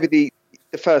least maybe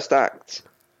the first act.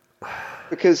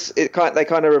 because they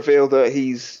kind of reveal that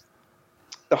he's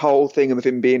the whole thing of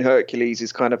him being Hercules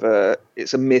is kind of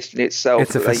it's a myth in itself.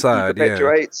 It's a that he facade, yeah.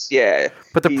 perpetuates. Yeah,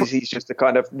 But he's just a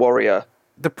kind of warrior.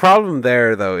 The problem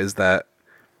there, though, is that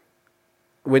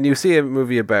when you see a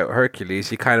movie about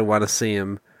Hercules, you kind of want to see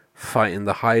him fighting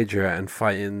the Hydra and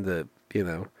fighting the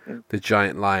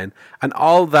giant lion, and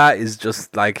all that is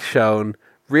just like shown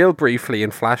real briefly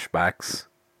in flashbacks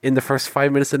in the first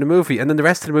 5 minutes of the movie, and then the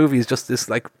rest of the movie is just this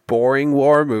like boring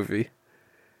war movie.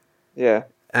 Yeah,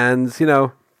 and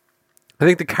I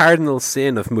think the cardinal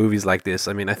sin of movies like this.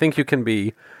 I mean, I think you can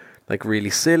be like really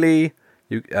silly.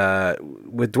 You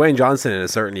with Dwayne Johnson in it,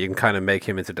 certainly you can kind of make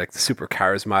him into like the super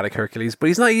charismatic Hercules, but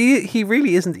he's not. He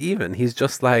really isn't even. He's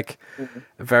just like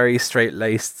a very straight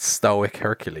laced stoic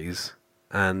Hercules,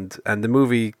 and the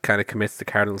movie kind of commits the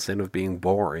cardinal sin of being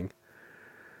boring.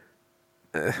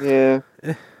 Yeah,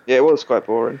 it was quite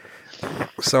boring.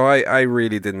 So I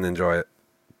really didn't enjoy it.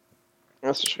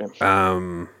 That's a shame.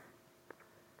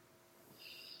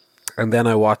 And then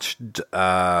I watched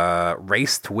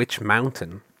Race to Witch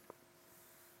Mountain,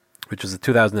 which was a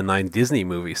 2009 Disney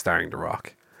movie starring The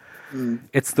Rock.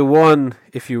 It's the one,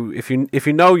 if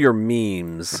you know your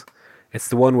memes, it's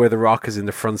the one where The Rock is in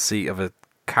the front seat of a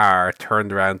car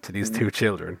turned around to these two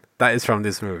children. That is from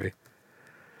this movie.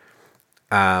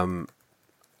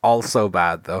 Also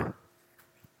bad though.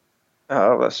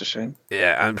 Oh, that's a shame.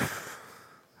 Yeah, and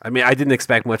I mean I didn't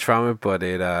expect much from it, but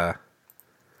it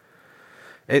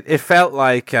felt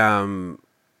like an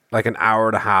hour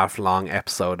and a half long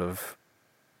episode of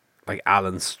like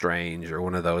Alan Strange or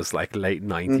one of those like late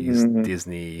 90s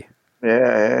Disney,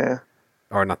 or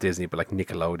not Disney but like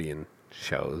Nickelodeon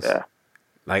shows. Yeah,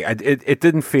 like it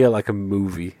didn't feel like a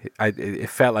movie. It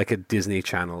felt like a Disney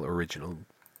Channel original.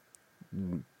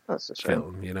 that's a shame.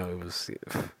 Film, it was.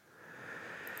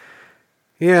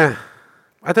 Yeah,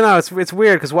 I don't know. It's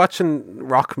weird because watching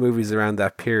Rock movies around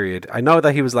that period, I know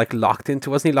that he was like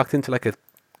wasn't he locked into like a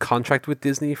contract with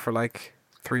Disney for like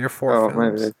 3 or 4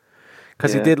 films? Maybe.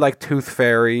 Because he did like Tooth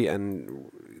Fairy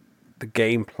and The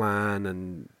Game Plan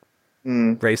and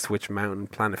Race to Witch Mountain,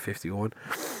 Planet 51.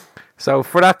 So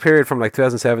for that period from like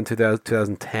 2007 to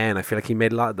 2010, I feel like he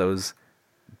made a lot of those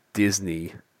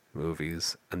Disney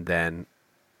movies, and then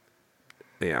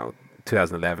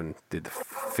 2011 did the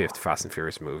 5th Fast and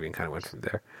Furious movie and kind of went from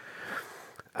there.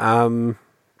 I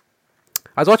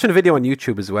was watching a video on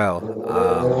YouTube as well,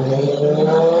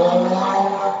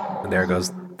 and there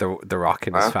goes the Rock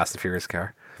in his Fast and Furious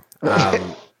car.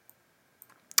 I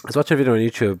was watching a video on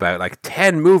YouTube about like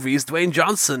 10 movies Dwayne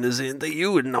Johnson is in that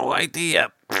you had no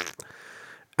idea.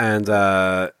 And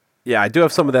I do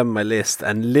have some of them on my list,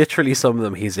 and literally some of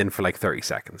them he's in for like 30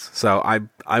 seconds. So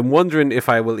I'm wondering if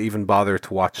I will even bother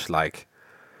to watch like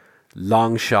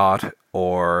Long Shot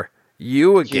or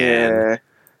You Again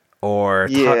or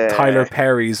Tyler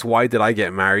Perry's Why Did I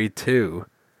Get Married Too?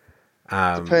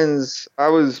 Depends.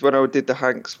 When I did the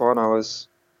Hanks one, I was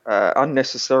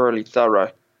unnecessarily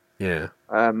thorough. Yeah.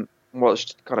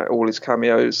 Watched kind of all his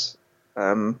cameos.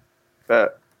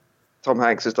 But Tom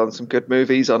Hanks has done some good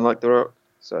movies, unlike The Rock.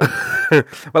 So.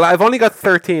 Well, I've only got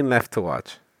 13 left to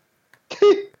watch.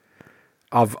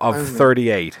 of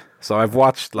 38. So I've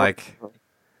watched like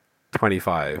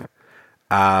 25.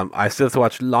 I still have to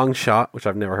watch Long Shot, which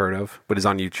I've never heard of, but is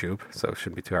on YouTube, so it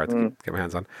shouldn't be too hard to get my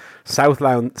hands on.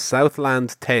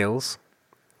 Southland Tales,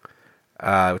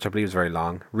 which I believe is very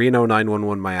long. Reno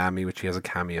 911 Miami, which he has a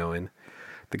cameo in.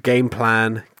 The Game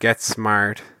Plan, Get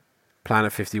Smart,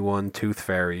 Planet 51, Tooth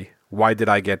Fairy, Why Did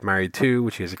I Get Married Too,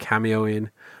 which he has a cameo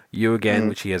in. You Again,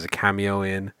 which he has a cameo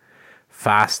in.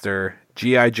 Faster,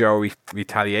 G.I. Joe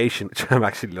Retaliation, which I'm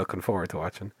actually looking forward to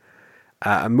watching.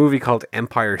 A movie called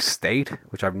Empire State,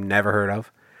 which I've never heard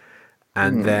of.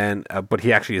 And then, but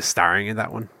he actually is starring in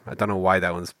that one. I don't know why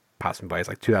that one's passing by. It's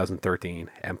like 2013,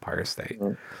 Empire State.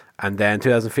 And then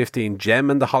 2015, Gem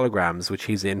and the Holograms, which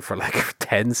he's in for like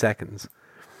 10 seconds.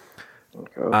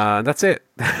 That's it.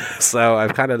 So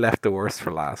I've kind of left the worst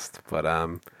for last. But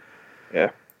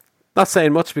not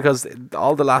saying much because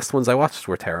all the last ones I watched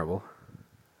were terrible.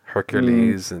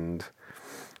 Hercules and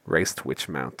Race to Witch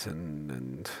Mountain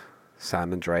and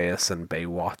San Andreas and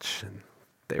Baywatch, and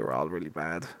they were all really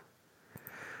bad.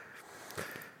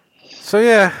 So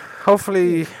yeah,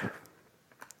 hopefully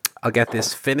I'll get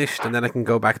this finished and then I can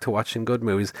go back to watching good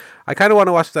movies. I kind of want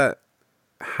to watch that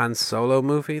Han Solo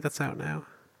movie that's out now.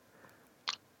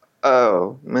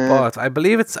 Oh man! But I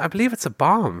believe it's a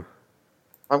bomb.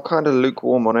 I'm kind of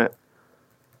lukewarm on it.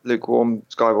 Lukewarm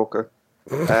Skywalker.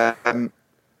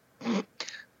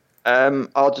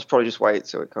 I'll probably just wait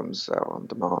till it comes out on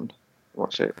demand.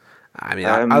 Watch it. I mean,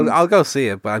 I'll go see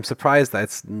it, but I'm surprised that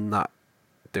it's not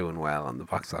doing well on the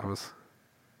box office.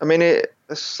 I mean,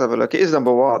 let's have a look. It is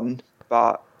number one,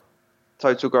 but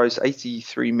total gross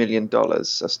 $83 million.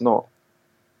 That's not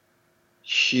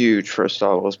huge for a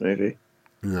Star Wars movie.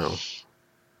 No.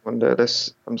 I'm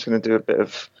just going to do a bit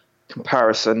of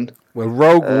comparison. Well,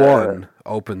 Rogue One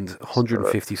opened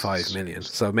 155 million,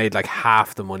 so it made like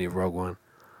half the money of Rogue One.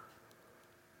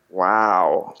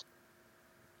 Wow.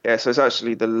 Yeah, so it's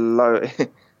actually the low.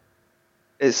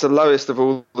 It's the lowest of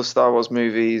all the Star Wars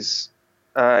movies,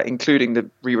 including the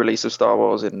re-release of Star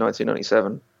Wars in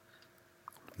 1997.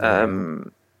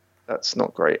 That's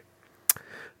not great.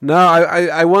 No,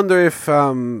 I wonder if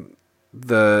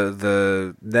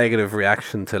the negative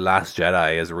reaction to Last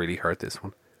Jedi has really hurt this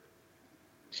one.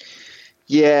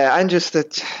 Yeah, and just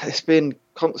that it's been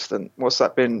constant. What's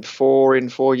that been? 4 in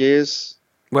 4 years?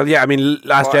 Well, yeah, I mean,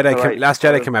 Last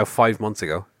Jedi came out 5 months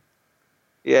ago.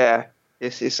 Yeah,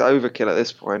 it's overkill at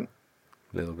this point.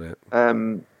 A little bit.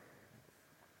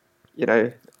 You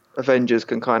know, Avengers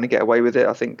can kind of get away with it,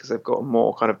 I think, because they've got a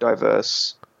more kind of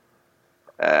diverse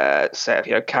set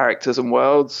of characters and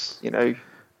worlds.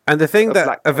 And the thing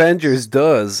that Avengers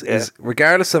does is,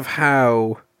 regardless of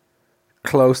how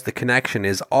close the connection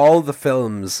is, all the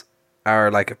films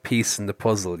are like a piece in the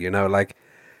puzzle. Like.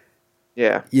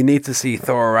 Yeah. You need to see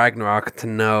Thor Ragnarok to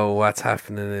know what's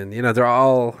happening, and they're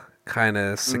all kind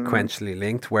of sequentially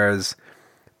linked, whereas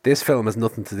this film has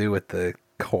nothing to do with the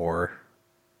core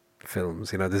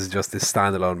films. This is just this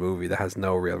standalone movie that has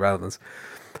no real relevance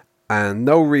and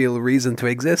no real reason to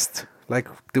exist. Like,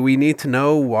 do we need to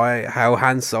know how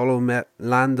Han Solo met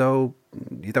Lando?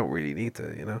 You don't really need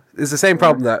to. It's the same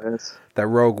problem that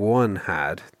Rogue One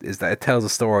had, is that it tells a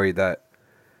story that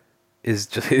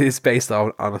is based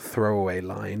on a throwaway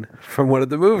line from one of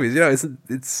the movies.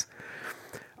 It's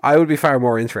I would be far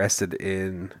more interested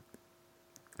in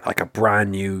like a brand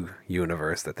new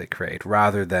universe that they create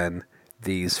rather than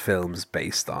these films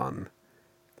based on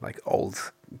like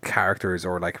old characters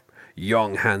or like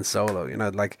young Han Solo. When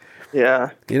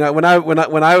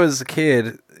I was a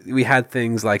kid, we had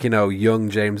things like young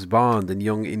James Bond and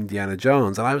young Indiana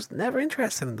Jones, and I was never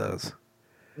interested in those.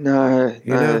 No,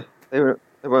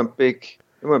 They weren't big.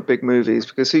 They weren't big movies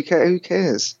because who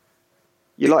cares?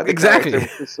 You like the exactly.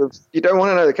 You don't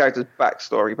want to know the character's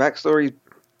backstory. Backstory,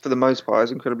 for the most part,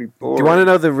 is incredibly boring. Do you want to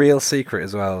know the real secret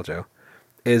as well, Joe?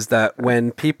 Is that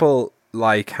when people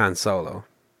like Han Solo,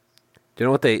 do you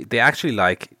know what they actually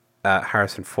like?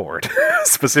 Harrison Ford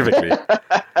specifically.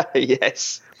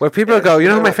 Yes. When people go,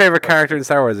 who my favorite character in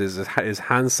Star Wars is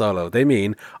Han Solo, they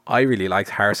mean I really liked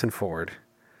Harrison Ford.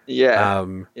 Yeah.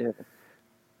 Yeah.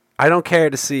 I don't care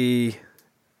to see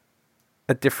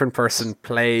a different person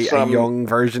play a young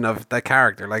version of that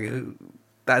character. Like,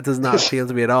 that does not appeal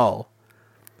to me at all.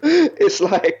 It's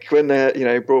like when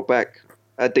they brought back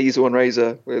Diesel and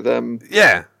Razor with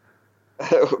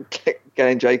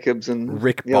Glenn Jacobs and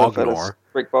Rick Bognor.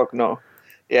 Rick Bognor.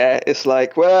 Yeah, it's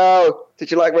like, well, did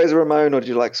you like Razor Ramon or did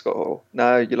you like Scott Hall?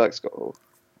 No, you like Scott Hall.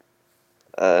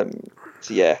 So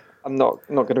yeah, I'm not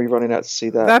going to be running out to see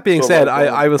that. That being said,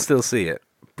 I will still see it.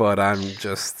 But I'm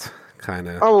just kind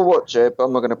of. I will watch it, but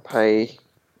I'm not going to pay,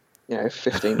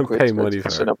 15 quid pay money for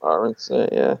cinema and so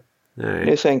yeah. Right.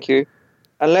 No, thank you.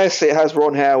 Unless it has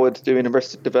Ron Howard doing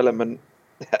Arrested Development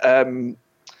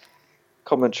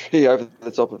commentary over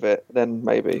the top of it, then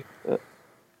maybe. But,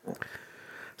 yeah.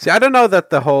 See, I don't know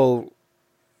that the whole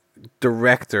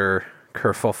director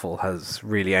kerfuffle has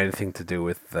really anything to do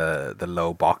with the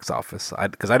low box office.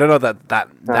 Because I don't know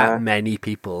that many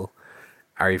people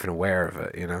are even aware of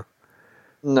it,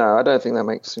 No, I don't think that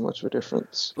makes too much of a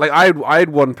difference. Like, I had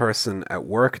one person at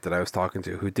work that I was talking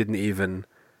to who didn't even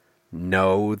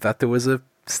know that there was a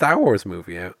Star Wars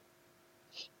movie out.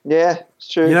 Yeah, it's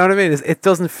true. You know what I mean? It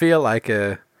doesn't feel like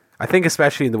I think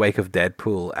especially in the wake of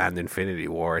Deadpool and Infinity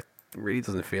War, it really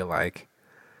doesn't feel like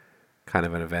kind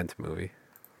of an event movie.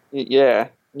 Yeah,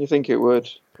 you think it would,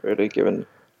 really, given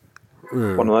one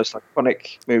of the most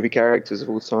iconic movie characters of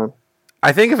all time.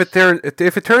 I think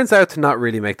if it turns out to not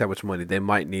really make that much money, they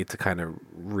might need to kind of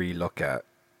relook at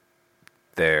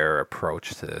their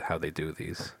approach to how they do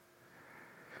these.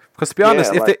 Because to be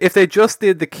honest, if they just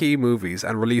did the key movies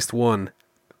and released one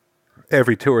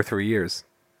every 2 or 3 years,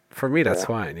 for me that's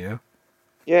fine. Yeah.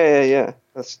 That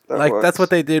works. That's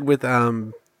what they did with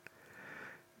Fast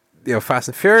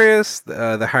and Furious,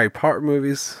 the Harry Potter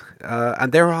movies,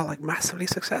 and they were all like massively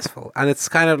successful. And it's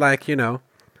kind of like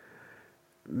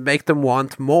make them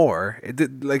want more.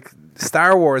 Like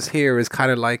Star Wars here is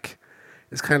kind of like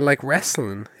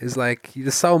wrestling. Is like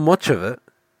there's so much of it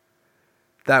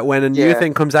that when a new Yeah.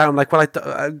 thing comes out, I'm like, well,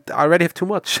 I already have too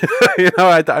much.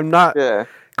 I'm not Yeah. And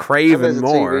craving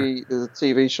more. There's a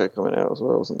TV show coming out as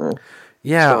well, isn't there?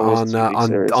 Yeah, Star Wars TV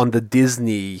series. on the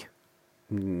Disney,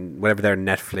 whatever their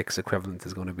Netflix equivalent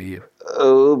is going to be.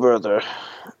 Oh brother.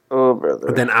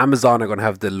 And then Amazon are going to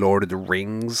have the Lord of the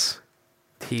Rings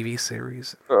TV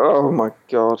series. Oh my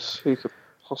god, who could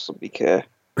possibly care?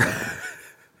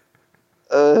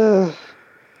 uh,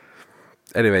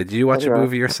 Anyway, did you watch a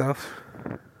movie yourself?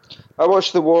 I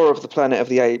watched The War of the Planet of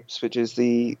the Apes, which is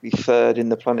the third in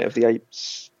the Planet of the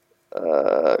Apes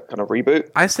kind of reboot.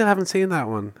 I still haven't seen that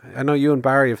one. I know you and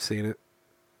Barry have seen it.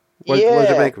 What did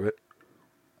you make of it?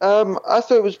 I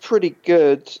thought it was pretty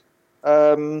good.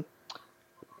 I don't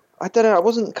know. I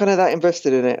wasn't kind of that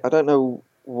invested in it. I don't know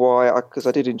why, because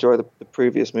I did enjoy the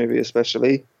previous movie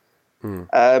especially.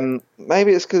 Maybe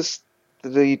it's because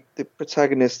the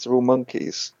protagonists are all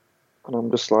monkeys, and I'm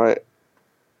just like,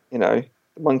 the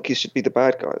monkeys should be the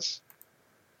bad guys.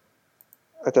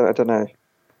 I don't know.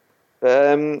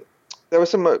 There were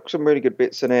some really good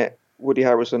bits in it. Woody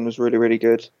Harrelson was really, really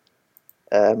good.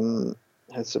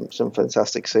 Had some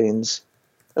fantastic scenes,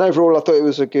 and overall, I thought it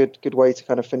was a good way to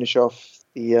kind of finish off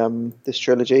the this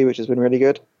trilogy, which has been really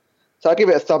good. So I give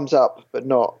it a thumbs up, but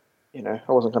not, I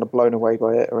wasn't kind of blown away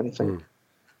by it or anything.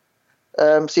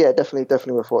 So yeah,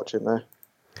 definitely worth watching though.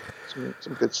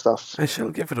 Some good stuff. I shall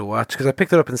give it a watch because I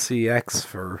picked it up in CEX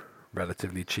for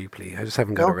relatively cheaply. I just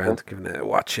haven't got around to giving it a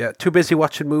watch yet. Too busy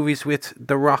watching movies with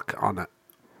The Rock on it.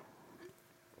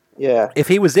 Yeah. If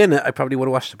he was in it, I probably would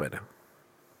have watched it by now.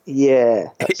 Yeah.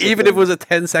 Even if it was a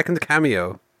 10-second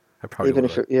cameo, I probably would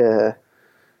have. Yeah.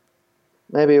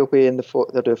 Maybe it'll be in the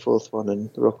fourth. They'll do a fourth one, and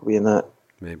The Rock will be in that.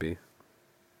 Maybe.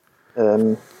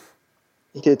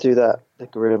 He did do the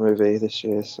gorilla movie this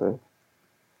year, so.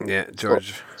 Yeah,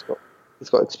 George. He's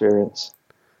got experience.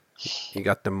 He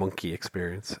got the monkey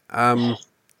experience. All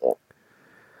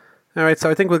right, so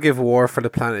I think we'll give War for the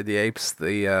Planet of the Apes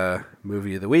the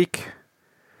movie of the week,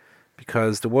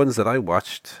 because the ones that I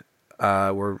watched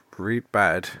were really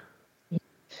bad.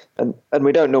 And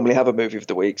we don't normally have a movie of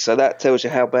the week, so that tells you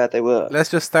how bad they were.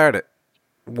 Let's just start it.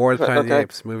 War of the Planet of the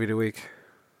Apes, movie of the week.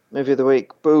 Movie of the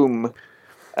week, boom.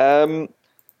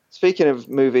 Speaking of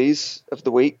movies of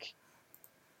the week,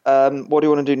 what do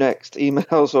you want to do next?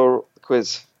 Emails or the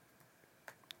quiz?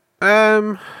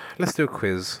 Let's do a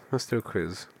quiz.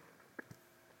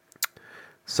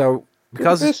 So,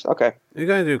 because okay, we're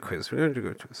going to do a quiz.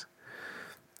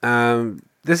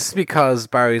 This is because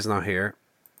Barry's not here,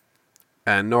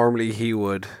 and normally he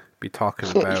would be talking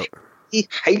about. He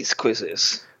hates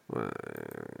quizzes.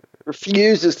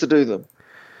 Refuses to do them.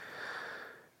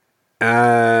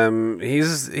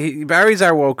 Barry's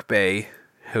our woke bae,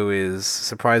 who is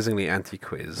surprisingly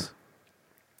anti-quiz.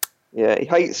 Yeah, he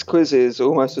hates quizzes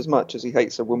almost as much as he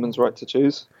hates a woman's right to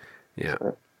choose. Yeah.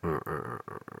 So.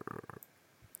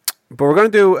 But we're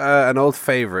going to do an old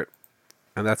favourite,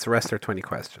 and that's Wrestler 20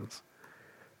 Questions.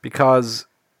 Because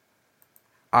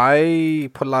I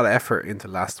put a lot of effort into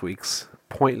last week's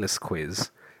pointless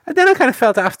quiz. And then I kind of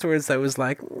felt afterwards I was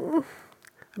like, I'm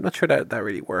not sure that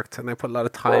really worked. And I put a lot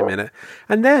of time in it.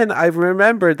 And then I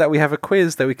remembered that we have a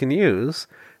quiz that we can use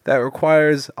that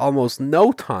requires almost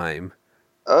no time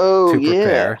to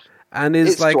prepare. And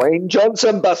is it's like Dwayne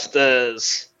Johnson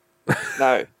Busters.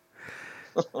 No.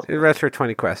 Wrestler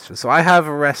 20 Questions. So I have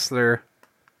a wrestler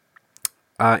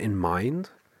in mind.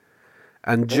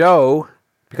 And Joe,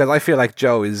 because I feel like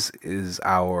Joe is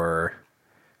our,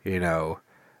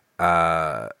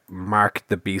 Mark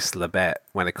the Beast Labette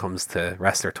when it comes to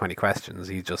Wrestler 20 Questions.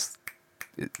 He just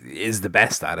is the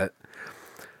best at it.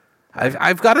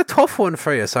 I've got a tough one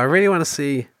for you, so I really want to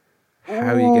see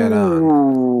how you get on.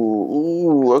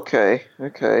 Ooh, okay.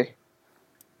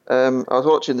 I was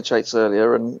watching the Chates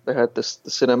earlier, and they had the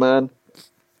Cinnamon.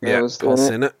 Yeah, Paul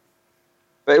Sinnott.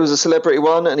 But it was a celebrity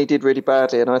one, and he did really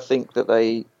badly. And I think that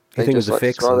they think it was a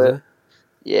fix, was it?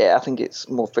 Yeah, I think it's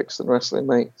more fixed than wrestling,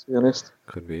 mate. To be honest,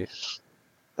 could be.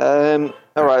 All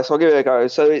right, so I'll give it a go.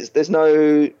 So there's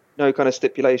no kind of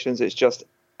stipulations. It's just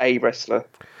a wrestler.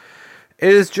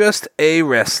 It is just a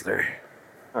wrestler.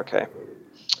 Okay.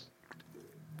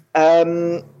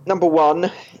 Number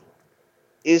one,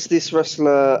 is this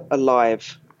wrestler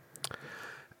alive?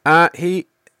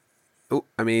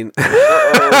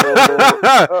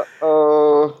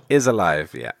 Is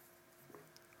alive, yeah.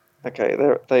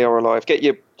 Okay, they are alive. Get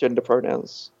your gender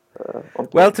pronouns on.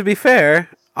 Well, to be fair,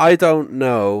 I don't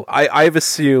know. I've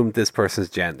assumed this person's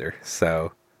gender,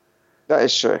 so... That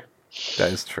is true.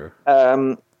 That is true.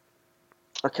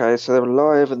 Okay, so they're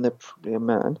alive and they're probably a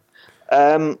man.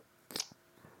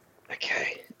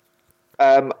 Okay.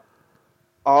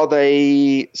 Are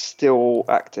they still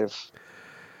active?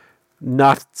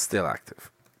 Not still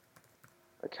active.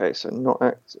 Okay, so not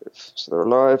active. So they're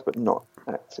alive, but not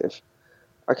active.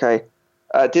 Okay.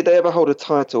 Did they ever hold a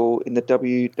title in the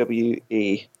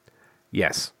WWE?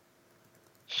 Yes.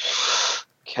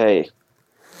 Okay.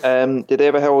 Did they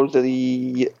ever hold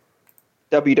the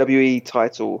WWE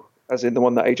title, as in the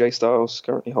one that AJ Styles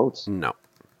currently holds? No.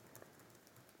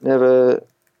 Never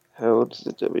held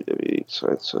the WWE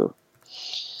title.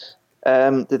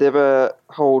 Did they ever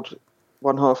hold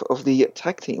one half of the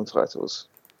tag team titles?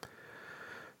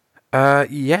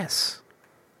 Yes.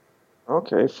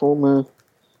 Okay, former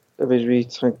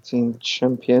WWE tag team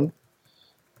champion.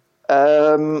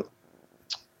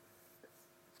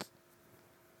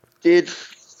 Did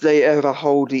they ever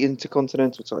hold the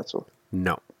Intercontinental title?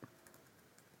 No.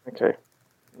 Okay,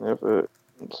 never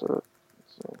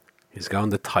He's gone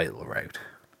the title route.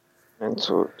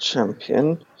 Intercontinental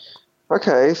champion.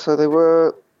 Okay, so they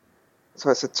were. So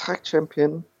it's a tag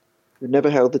champion who never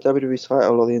held the WWE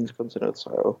title or the Intercontinental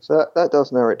title. So that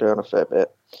does narrow it down a fair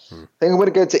bit. I think I'm going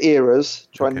to go to eras,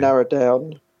 try and narrow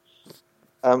down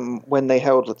when they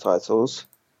held the titles.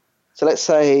 So let's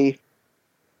say,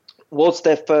 was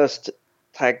their first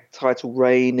tag title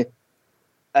reign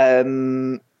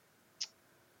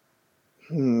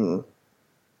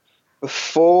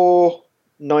before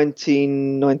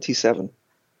 1997?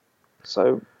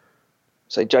 So,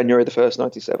 say January the 1st,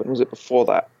 97. Was it before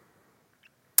that?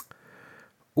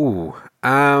 Ooh.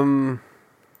 I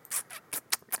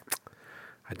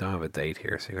don't have a date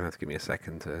here, so you're going to have to give me a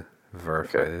second to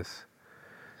verify this.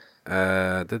 This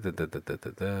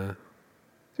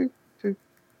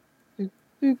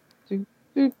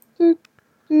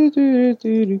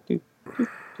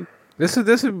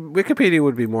Wikipedia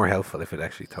would be more helpful if it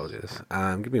actually told you this.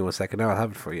 Give me 1 second now. I'll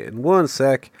have it for you in 1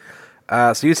 sec.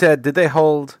 So you said, did they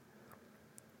hold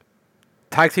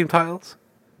tag team titles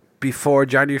before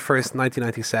January 1st,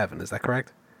 1997? Is that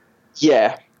correct?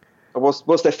 Yeah.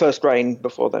 Was their first reign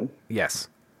before then? Yes.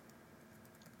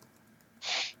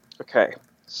 Okay.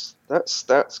 That's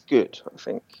good, I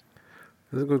think.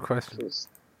 That's a good question. Because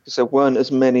there weren't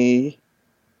as many,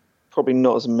 probably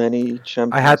not as many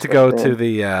champions. I had to go to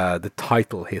the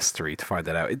title history to find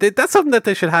that out. That's something that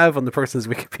they should have on the person's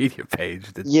Wikipedia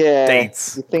page. The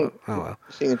dates. You think, well.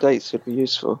 I think the dates would be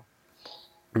useful.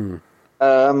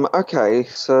 Okay,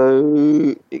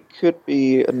 so it could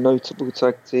be a notable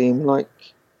tag team like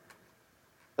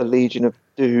a Legion of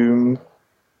Doom,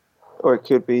 or it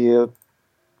could be a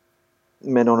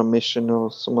Men on a Mission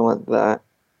or something like that.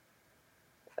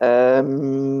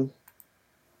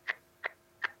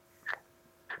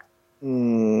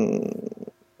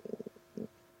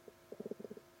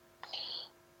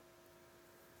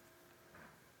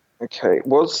 Okay,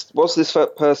 was this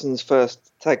person's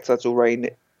first tag title reign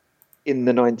in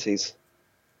the 90s?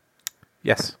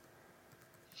 Yes.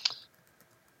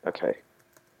 Okay.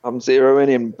 I'm zeroing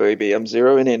in, baby. I'm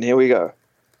zeroing in. Here we go.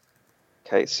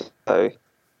 Okay, so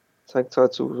tag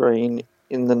title reign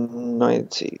in the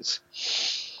 90s.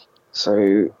 So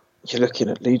you're looking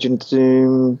at Legion of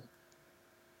Doom,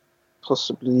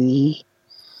 possibly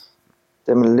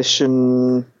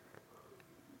Demolition,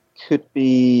 could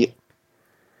be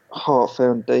Heart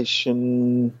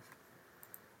Foundation,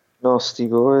 Nasty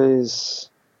Boys,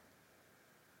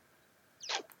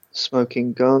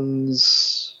 Smoking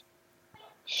Guns.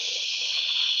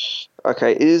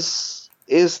 Okay, is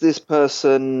this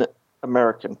person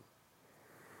American?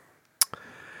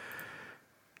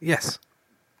 Yes.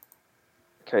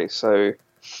 Okay, so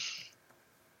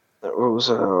that rules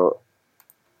out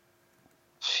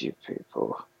a few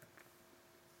people.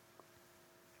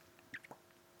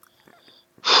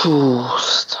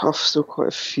 It's tough, still quite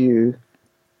a few.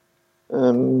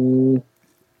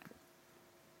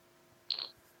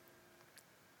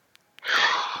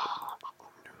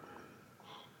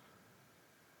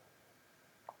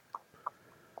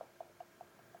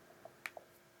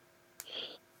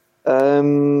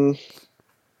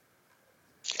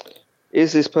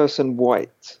 Is this person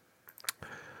white?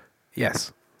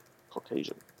 Yes.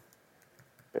 Caucasian.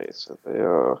 Okay, so they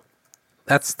are.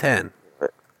 That's 10.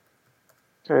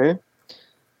 Okay.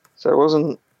 So it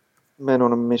wasn't Men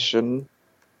on a Mission.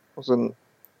 Wasn't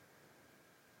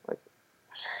like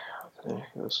I don't know,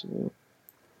 it was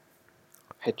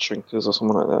Head Shrinkers or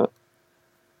something like that.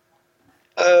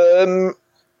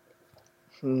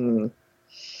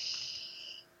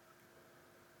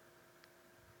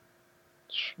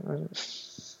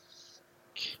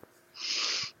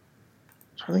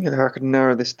 Trying to think of how I could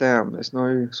narrow this down. There's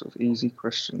no sort of easy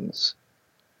questions.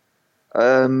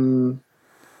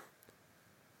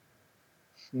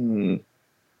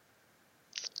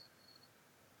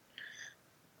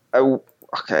 Oh,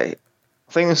 okay.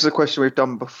 I think this is a question we've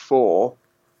done before,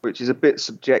 which is a bit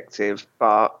subjective,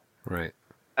 but Right.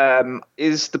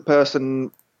 is the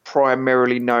person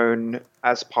primarily known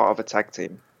as part of a tag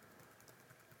team?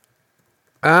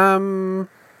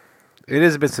 It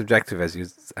is a bit subjective, as you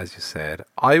said.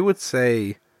 I would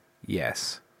say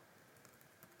yes.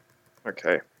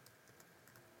 Okay.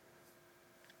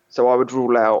 So I would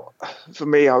rule out. For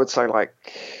me, I would say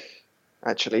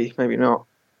actually, maybe not.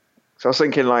 So I was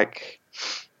thinking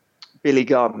Billy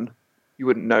Gunn. You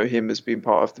wouldn't know him as being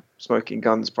part of the Smoking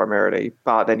Guns primarily,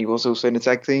 but then he was also in a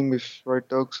tag team with Road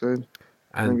Dogg. So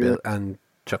And maybe Bill that. and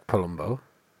Chuck Palumbo.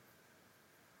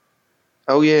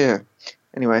 Oh yeah.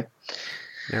 Anyway.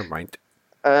 Never mind.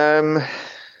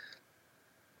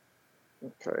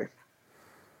 Okay.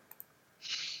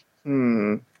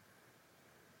 I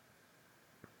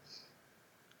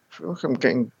feel like I'm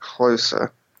getting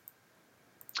closer.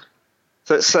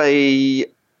 So let's say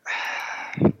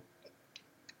I'm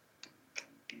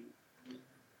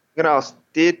going to ask,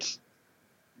 did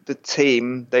the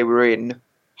team they were in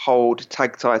hold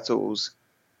tag titles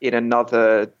in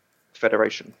another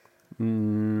federation?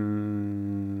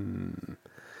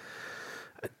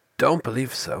 Don't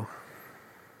believe so.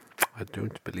 I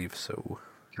don't believe so.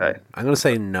 Okay. I'm going to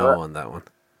say no on that one.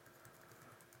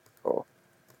 Cool.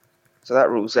 So that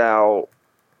rules out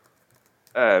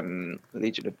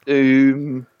Legion of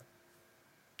Doom,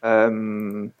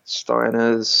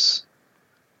 Steiners.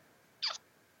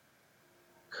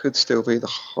 Could still be the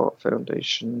Heart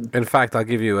Foundation. In fact, I'll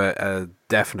give you a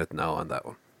definite no on that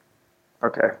one.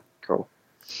 Okay, cool.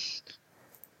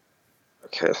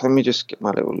 Okay, let me just get my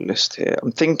little list here.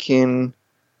 I'm thinking.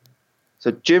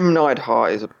 So Jim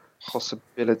Neidhart is a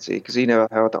possibility because he never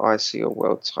held the IC or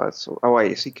world title. Oh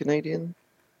wait, is he Canadian?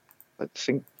 I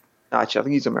think. Actually, I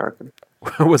think he's American.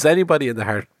 Was anybody in the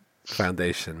Heart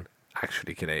Foundation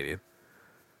actually Canadian?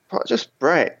 But just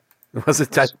Brett. Was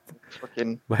it that?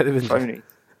 Fucking Might have been phony.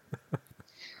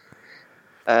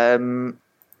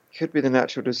 Could be the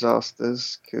natural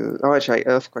disasters. Oh, actually,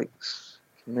 earthquakes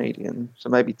Canadian. So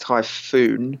maybe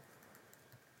typhoon.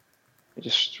 Let me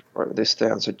just write this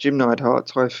down. So Jim Neidhart,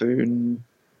 typhoon.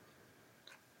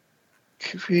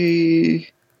 Could be.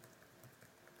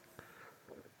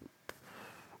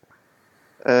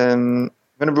 I'm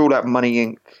going to rule out Money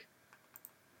Inc.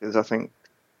 because I think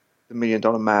the $1 Million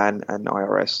Man and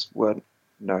IRS weren't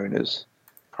known as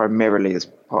primarily as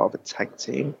part of a tag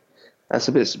team. That's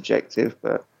a bit subjective,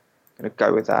 but I'm going to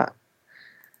go with that.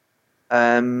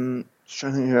 Trying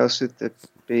to think who else would there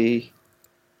be.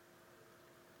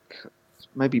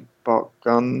 Maybe Bart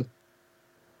Gunn.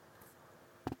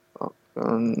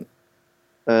 Trying to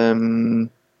think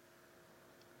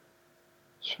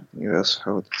who else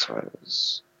held the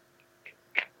titles.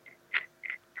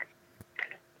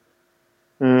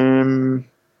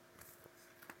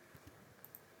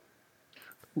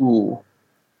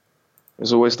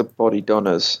 There's always the Body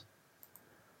Donners.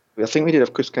 I think we did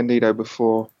have Chris Candido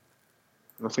before,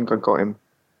 and I think I got him.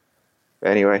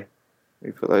 But anyway,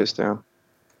 we put those down.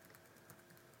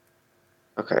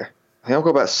 Okay, I think I've got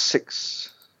about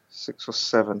six or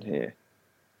seven here.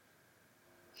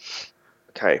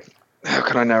 Okay, how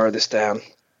can I narrow this down?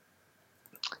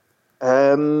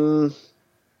 God,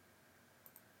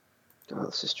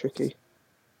 this is tricky.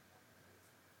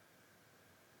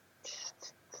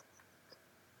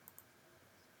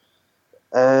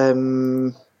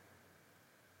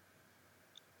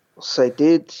 So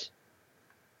did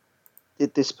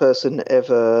this person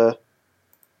ever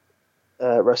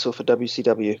wrestle for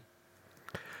WCW?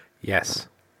 Yes.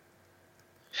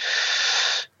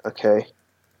 Okay.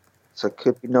 So it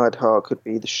could be Neidhart, could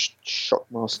be the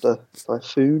Shockmaster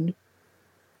Typhoon.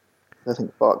 I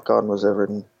think Bart Gunn was ever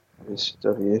in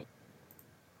WCW.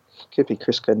 Could be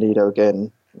Chris Candido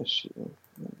again.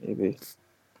 Maybe.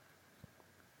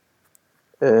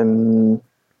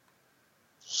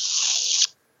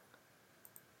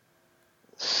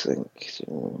 Think.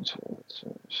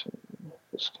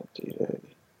 Chris Candido.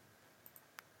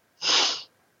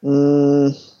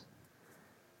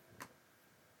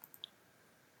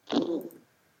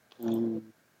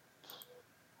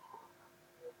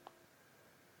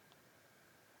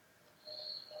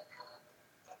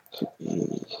 Could be.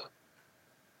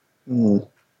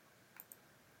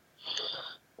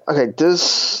 Okay,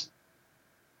 does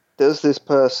this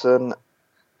person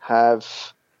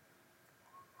have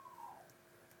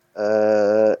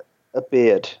a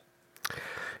beard?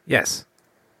 Yes.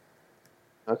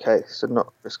 Okay, so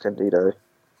not Chris Candido.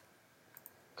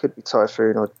 Could be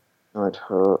Typhoon or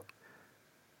Neidhart.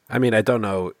 I mean, I don't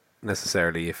know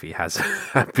necessarily if he has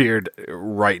a beard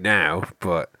right now,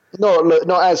 but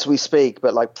Not as we speak,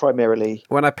 but like primarily.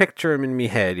 When I picture him in my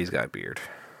head, he's got a beard.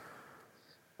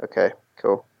 Okay,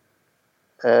 cool.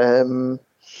 So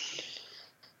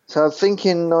I'm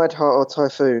thinking Neidhart or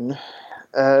Typhoon.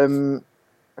 I'm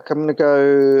gonna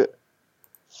go.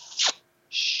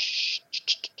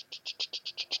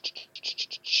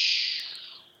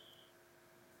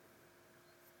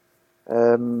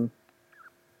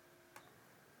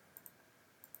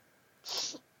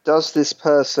 Does this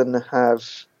person have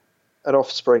an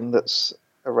offspring that's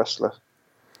a wrestler?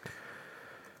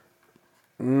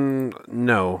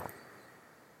 No.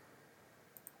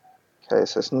 Okay,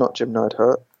 so it's not Jim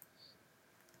Neidhart.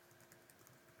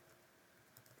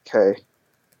 Okay.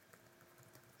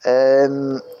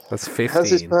 That's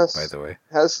 15, by the way.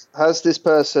 Has this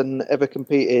person ever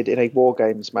competed in a War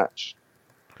Games match?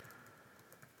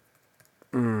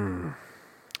 I'm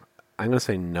going to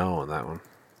say no on that one.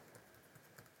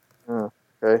 Oh,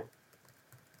 okay.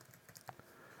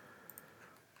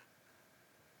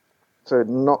 So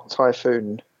not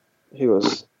Typhoon, who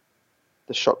was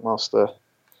the Shockmaster.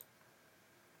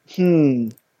 So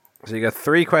you got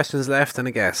 3 questions left and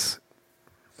a guess.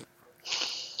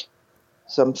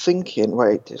 So I'm thinking,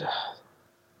 kind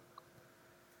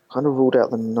of ruled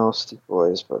out the Nasty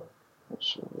Boys, but not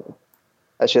sure.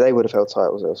 Actually, they would have held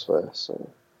titles elsewhere, so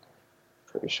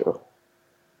pretty sure.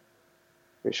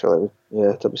 Pretty sure they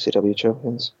were, WCW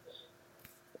champions.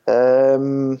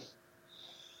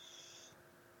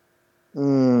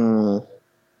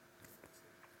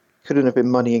 Couldn't have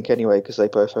been Money Inc. anyway, because they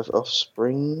both have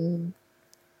offspring.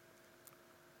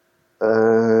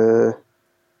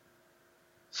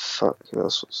 Fuck, who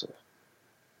else was there?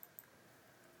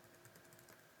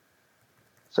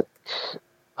 It's like,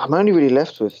 I'm only really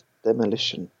left with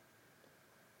Demolition.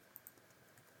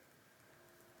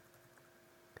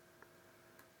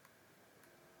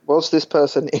 Was this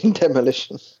person in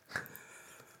Demolition?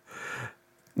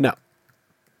 No.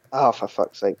 Oh, for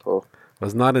fuck's sake, Paul.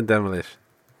 Was not in Demolition.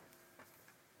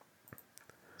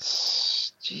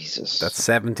 Jesus. That's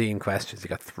 17 questions. You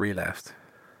got 3 left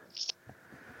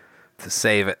to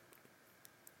save it.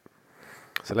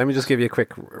 So let me just give you a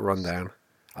quick rundown.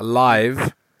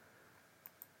 Alive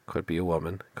could be a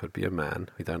woman, could be a man.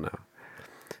 We don't know.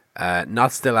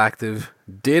 Not still active.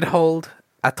 Did hold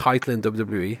a title in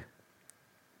WWE.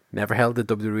 Never held the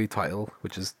WWE title,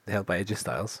 which is held by AJ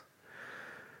Styles.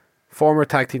 Former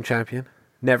tag team champion.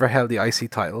 Never held the IC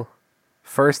title.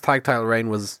 First tag title reign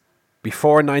was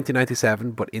before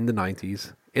 1997, but in the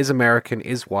 90s. Is American,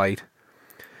 is white.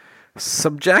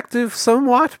 Subjective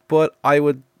somewhat, but I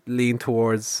would lean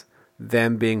towards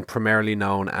them being primarily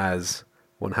known as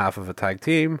one half of a tag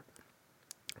team.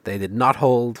 They did not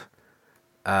hold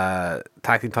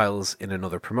tag team titles in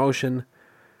another promotion.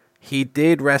 He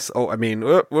did wrestle.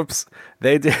 Whoops.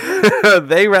 They did.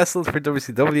 They wrestled for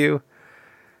WCW.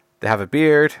 They have a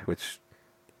beard, which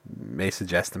may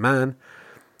suggest a man.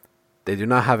 They do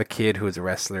not have a kid who is a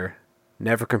wrestler.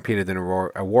 Never competed in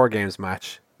a War Games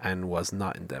match and was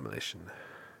not in Demolition.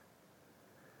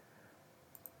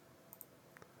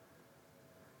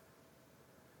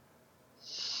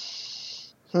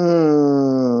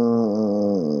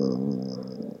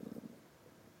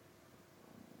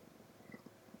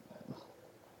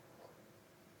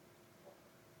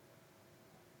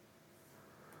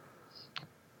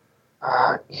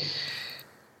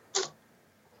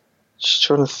 Just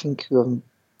trying to think who I've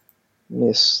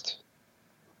missed.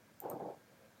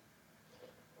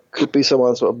 Could be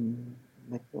someone sort of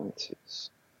mid-90s.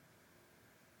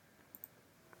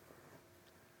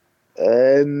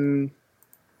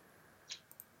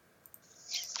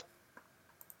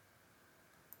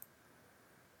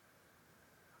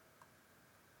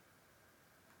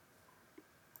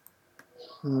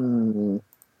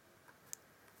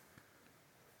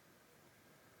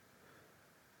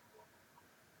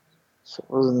 So it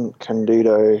wasn't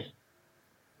Candido. It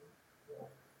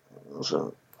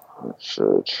wasn't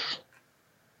Richard.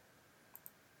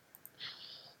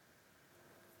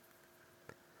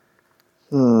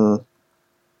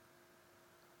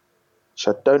 Which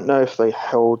I don't know if they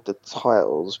held the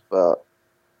titles, but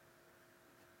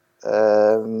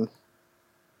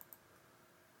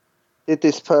did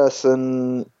this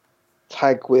person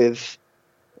tag with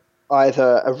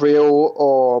either a real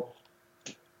or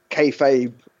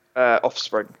kayfabe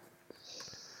offspring?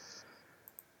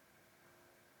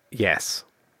 Yes.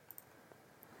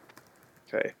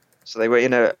 Okay. So they were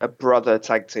in a brother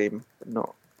tag team, but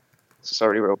not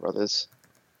necessarily real brothers.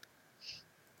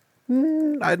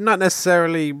 Not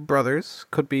necessarily brothers.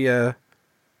 Could be a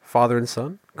father and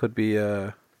son. Could be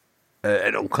an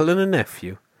uncle and a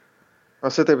nephew. I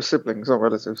said they were siblings, not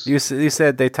relatives. You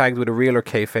said they tagged with a real or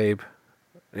kayfabe.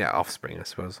 Yeah, offspring, I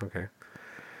suppose. Okay.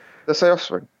 Did I say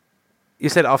offspring? You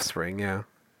said offspring, yeah.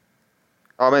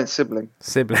 Oh, I meant sibling.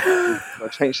 Sibling. I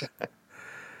changed that.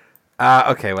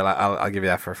 Okay, well, I'll give you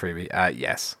that for a freebie.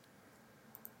 Yes.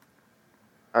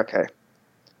 Okay.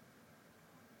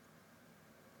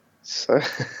 So,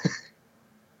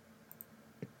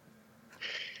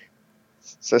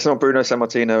 so it's not Bruno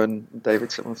Sammartino and David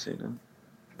Sammartino.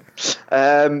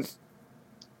 So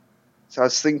I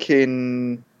was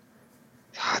thinking,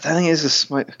 I don't think it's a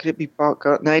smoke. Could it be Bart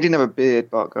Gunn? No, he didn't have a beard.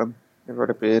 Bart Gunn never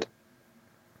had a beard.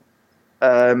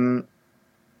 I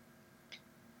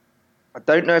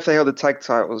don't know if they held the tag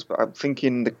titles, but I'm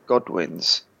thinking the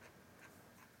Godwins,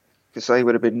 because they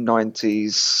would have been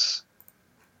 90s.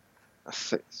 I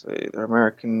think so. They're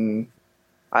American.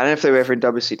 I don't know if they were ever in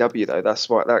WCW though. That's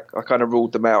why I kind of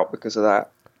ruled them out because of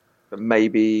that. But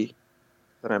maybe,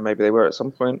 I don't know. Maybe they were at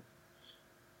some point.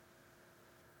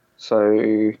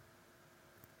 So,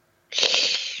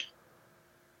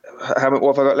 what have I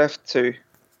got left? 2.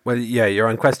 Well, yeah, you're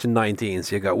on question 19,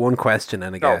 so you got one question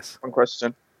and a guess. One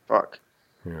question. Fuck.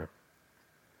 Yeah.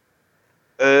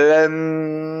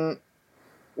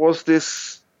 Was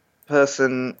this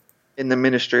person in the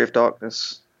Ministry of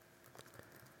Darkness?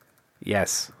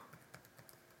 Yes.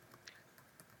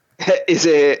 Is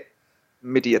it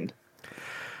Midian?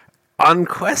 On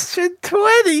question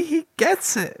 20, he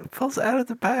gets it. Pulls it out of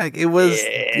the bag. It was,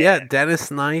 Dennis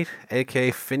Knight,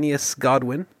 a.k.a. Phineas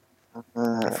Godwin,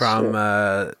 from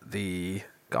the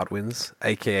Godwins,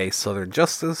 a.k.a. Southern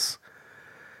Justice.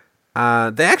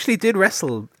 They actually did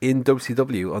wrestle in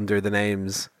WCW under the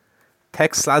names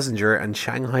Tex Slazenger and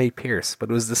Shanghai Pierce,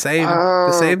 but it was the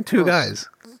same two guys.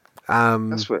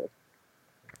 That's weird.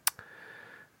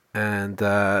 And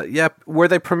were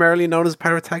they primarily known as a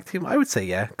power tag team? I would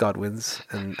say Godwins,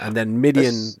 and then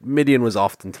Midian was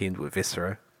often teamed with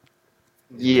Viscera.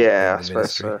 Yeah, I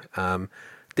suppose so.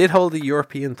 Did hold the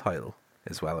European title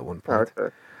as well at one point.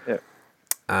 Okay. Yeah.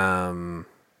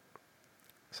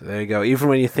 So there you go. Even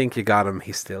when you think you got him,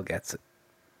 he still gets it.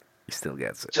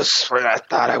 Just when I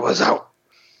thought I was out.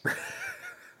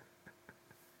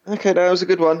 Okay, that was a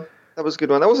good one. That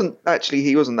wasn't actually.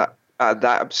 He wasn't that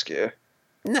obscure.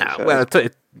 No, well, in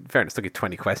fairness, it took you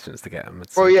 20 questions to get him.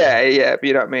 Yeah, but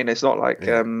you know what I mean? It's not like,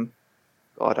 God,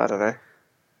 I don't know,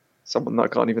 someone that I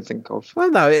can't even think of. Well,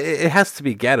 no, it has to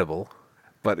be gettable,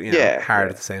 but,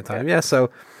 hard at the same time. Yeah, so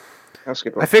that's a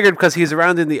good one. I figured because he's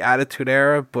around in the Attitude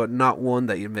Era, but not one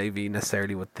that you maybe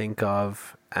necessarily would think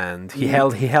of, and he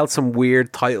held some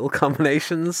weird title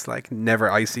combinations, like never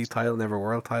IC title, never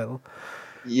world title.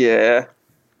 Yeah.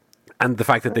 And the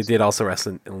fact that they did also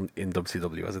wrestle in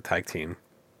WCW as a tag team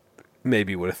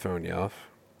maybe would have thrown you off.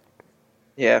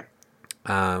 Yeah.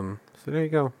 So there you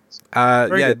go.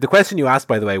 The question you asked,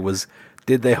 by the way, was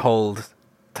did they hold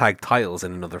tag titles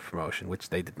in another promotion, which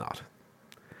they did not.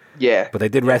 Yeah. But they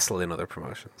did wrestle in other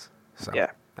promotions. So,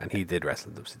 yeah. And he did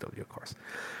wrestle in WCW, of course.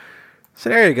 So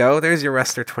there you go. There's your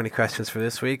wrestler 20 questions for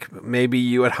this week. Maybe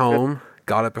you at home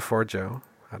got it before Joe.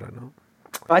 I don't know.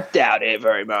 I doubt it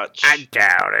very much. I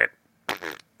doubt it.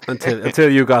 Until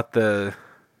you got the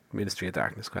Ministry of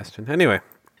Darkness question. Anyway,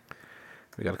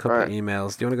 we got a couple of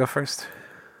emails. Do you want to go first?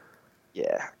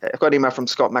 Yeah. I've got an email from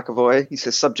Scott McAvoy. He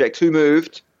says, subject, who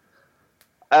moved?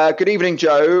 Good evening,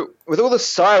 Joe. With all the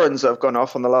sirens that have gone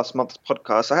off on the last month's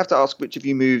podcast, I have to ask which of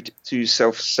you moved to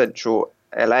South Central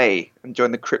LA and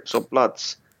joined the Crips or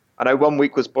Bloods? I know 1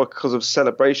 week was because of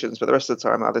celebrations, but the rest of the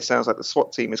time either sounds like the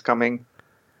SWAT team is coming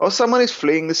or someone is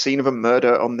fleeing the scene of a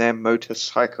murder on their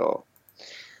motorcycle.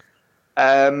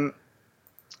 Yeah,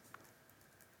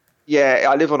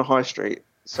 I live on a high street,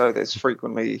 so there's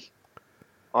frequently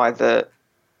either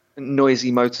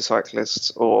noisy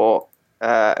motorcyclists or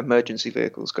emergency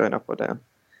vehicles going up or down.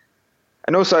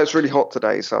 And also, it's really hot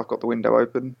today, so I've got the window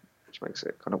open, which makes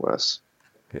it kind of worse.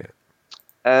 Yeah.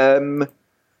 On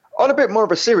a bit more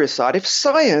of a serious side, if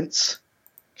science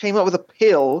came up with a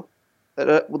pill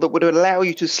that would allow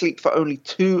you to sleep for only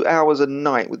 2 hours a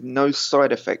night with no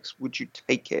side effects, would you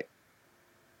take it?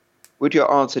 Would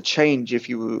your answer change if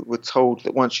you were told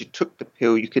that once you took the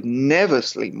pill, you could never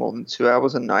sleep more than 2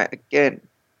 hours a night again?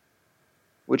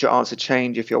 Would your answer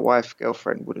change if your wife,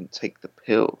 girlfriend wouldn't take the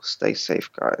pill? Stay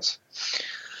safe, guys.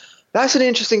 That's an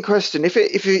interesting question. If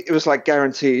it was like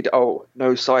guaranteed,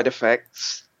 no side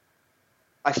effects,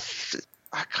 I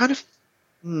kind of,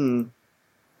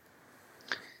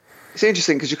 It's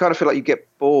interesting because you kind of feel like you get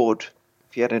bored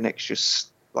if you had an extra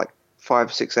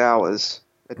 5-6 hours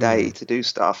a day to do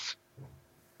stuff.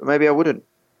 But maybe I wouldn't.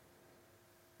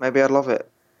 Maybe I'd love it.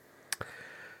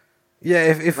 Yeah,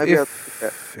 if Maybe I'll take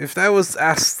that. if that was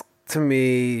asked to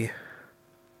me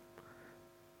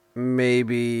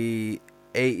maybe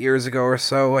 8 years ago or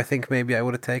so, I think maybe I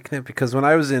would have taken it, because when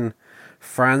I was in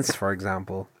France, for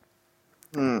example,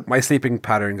 my sleeping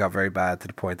pattern got very bad to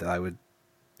the point that I would,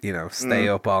 stay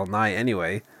up all night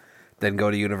anyway, then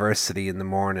go to university in the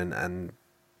morning and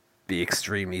be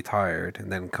extremely tired,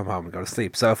 and then come home and go to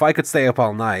sleep. So if I could stay up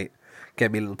all night,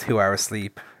 get me a little 2 hours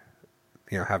sleep,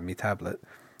 have me tablet,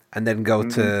 and then go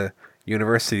to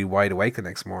university wide awake the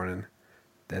next morning,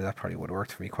 then that probably would have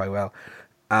worked for me quite well.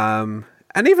 And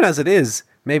even as it is,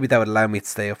 maybe that would allow me to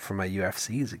stay up for my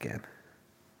UFCs again.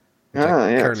 Which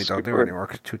I currently don't do anymore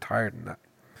because I'm too tired in that.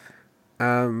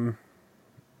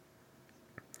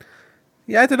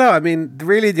 Yeah, I don't know. I mean,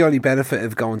 really the only benefit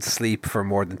of going to sleep for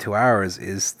more than 2 hours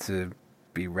is to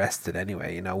be rested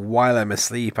anyway. While I'm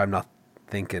asleep, I'm not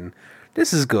thinking,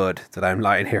 this is good that I'm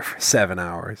lying here for 7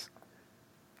 hours.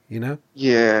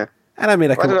 Yeah. And I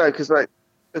mean, I don't know, because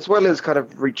as well as kind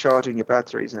of recharging your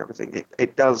batteries and everything,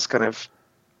 it does kind of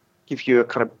give you a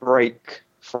kind of break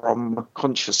from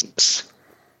consciousness.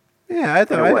 Yeah, I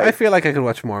don't know. I feel like I could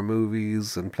watch more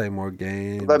movies and play more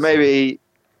games. But maybe,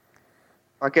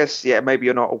 I guess, maybe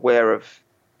you're not aware of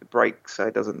the break, so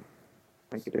it doesn't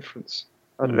make a difference.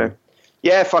 I don't know.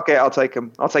 Yeah, fuck it, I'll take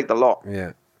them. I'll take the lot.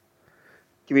 Yeah.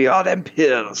 Give me all them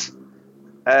pills.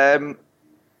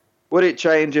 Would it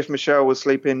change if Michelle was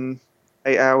sleeping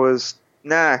 8 hours?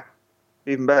 Nah,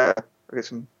 even better. I get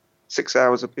some 6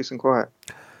 hours of peace and quiet.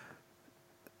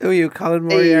 Who are you, Colin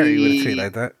Moriarty, with a tweet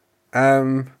like that?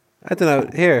 I don't know.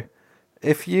 Here,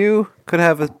 if you could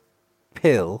have a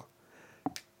pill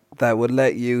that would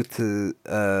let you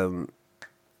to,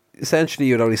 essentially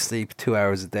you'd only sleep 2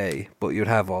 hours a day, but you'd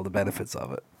have all the benefits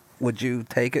of it, would you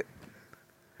take it?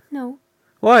 No.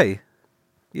 Why?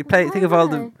 You play. Why Think of all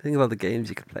would the games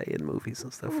you could play in movies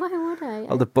and stuff. Why would I?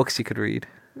 All the books you could read.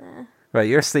 Nah. Right,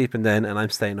 you're sleeping then, and I'm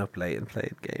staying up late and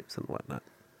playing games and whatnot.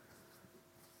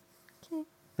 Okay.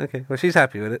 Okay, well, she's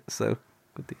happy with it, so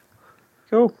good deal.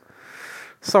 Cool.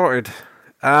 Sorted.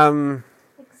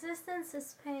 Existence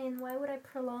is pain. Why would I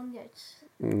prolong it?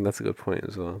 That's a good point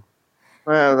as well.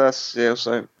 Well, that's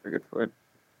also a good point.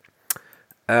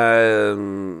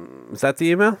 Is that the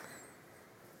email?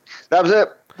 That was it.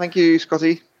 Thank you,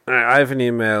 Scotty. All right, I have an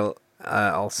email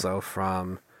also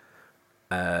from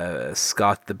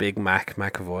Scott the Big Mac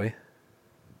McAvoy.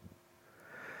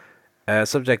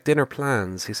 Subject, dinner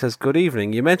plans. He says, good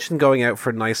evening. You mentioned going out for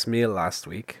a nice meal last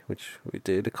week, which we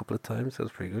did a couple of times. That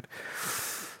was pretty good.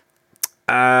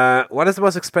 What is the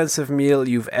most expensive meal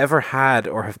you've ever had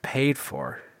or have paid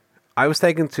for? I was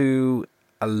taken to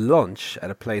a lunch at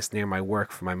a place near my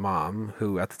work for my mom,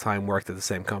 who at the time worked at the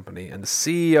same company, and the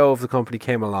CEO of the company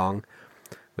came along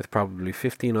with probably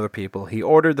 15 other people. He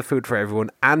ordered the food for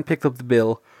everyone and picked up the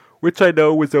bill, which I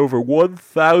know was over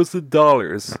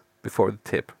 $1,000 before the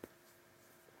tip.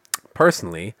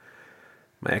 Personally,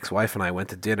 my ex-wife and I went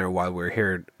to dinner while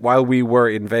we were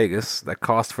in Vegas that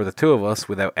cost for the two of us,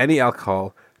 without any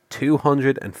alcohol,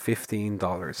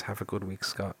 $215. Have a good week,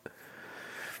 Scott.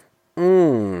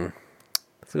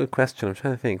 That's a good question. I'm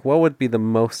trying to think. What would be the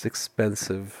most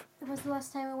expensive? It was the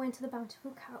last time I went to the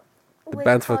Bountiful Cow. The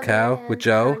Bountiful Cow with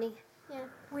Joe? Crony. Yeah,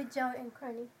 with Joe and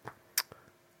Crony.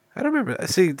 I don't remember.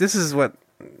 See, this is what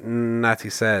Natty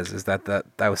says, is that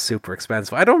was super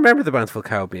expensive. I don't remember the Bountiful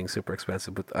Cow being super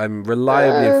expensive, but I'm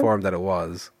reliably informed that it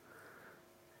was.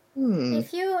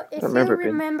 If you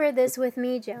remember this with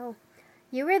me, Joe,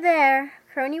 you were there,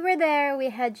 Crony were there, we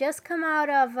had just come out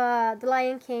of The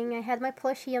Lion King, I had my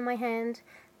plushie in my hand,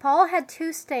 Paul had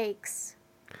 2 steaks.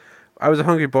 I was a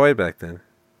hungry boy back then.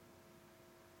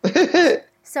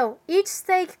 So, each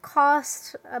steak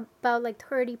cost about like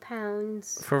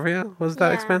 £30. For real? Was that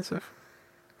Yeah. expensive?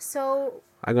 So,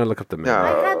 I'm going to look up the menu. No.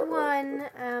 I had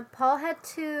 1, Paul had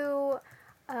 2,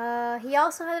 he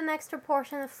also had an extra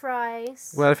portion of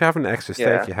fries. Well, if you have an extra steak,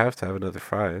 Yeah. you have to have another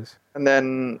fries. And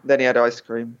then he had ice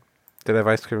cream. Did I have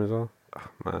ice cream as well? Oh,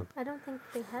 man. I don't think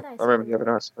they had ice I remember cream. you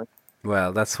having ice cream.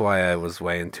 Well, that's why I was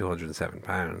weighing 207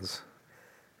 pounds.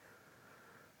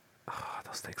 Oh,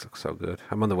 those steaks look so good.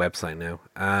 I'm on the website now.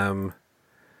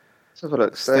 Let's have a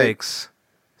look. Steaks,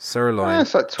 sirloin,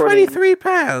 it's like 20. 23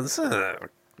 pounds. Not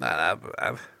that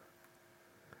bad.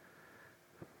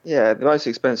 Yeah, the most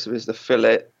expensive is the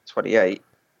fillet, 28.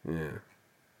 Yeah,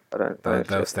 I don't know.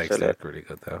 those steaks fillet. look really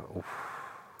good though. Oof,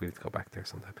 we need to go back there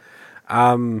sometime.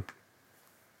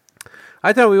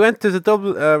 I don't know. We went to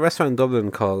the restaurant in Dublin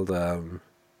called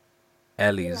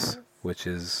Ellie's, which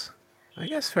is, I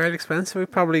guess, fairly expensive.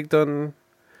 We've probably done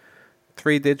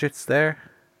 3 digits there.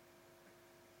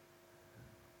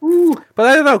 Ooh. But But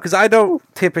I don't know, because I don't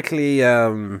typically...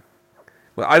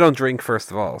 I don't drink, first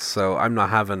of all, so I'm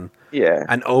not having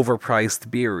an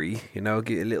overpriced beery. Get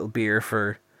a little beer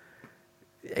for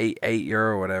 €8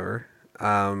 or whatever.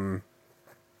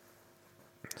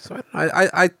 So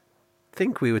I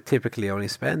think we would typically only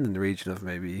spend in the region of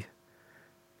maybe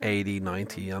 80,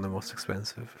 90 on the most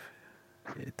expensive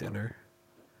dinner.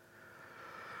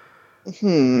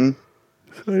 So,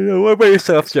 what about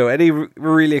yourself, Joe? Any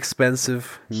really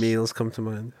expensive meals come to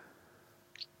mind?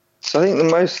 So I think the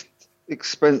most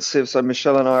expensive. So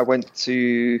Michelle and I went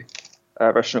to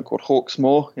a restaurant called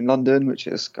Hawksmoor in London, which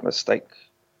is kind of steak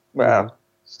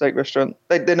restaurant.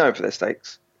 They're known for their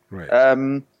steaks.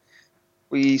 Right.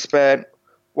 We spent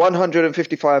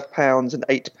 £155 and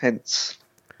 8 pence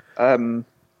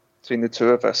between the two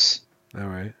of us. All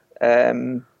right.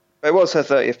 But it was her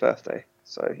 30th birthday,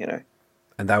 so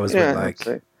And that was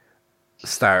with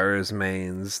starters,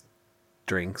 mains,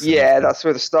 drinks. Yeah, that's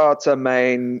with a starter,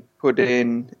 main,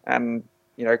 pudding, and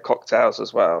cocktails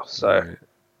as well. So, right.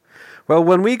 Well,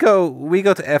 when we go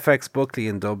to FX Buckley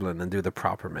in Dublin and do the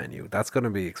proper menu, that's going to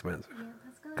be expensive.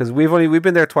 Because we've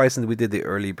been there twice and we did the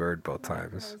early bird both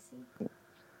times.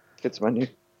 Kids menu.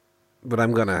 But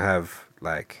I'm gonna have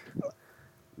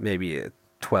maybe a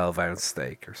 12-ounce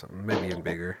steak or something, maybe even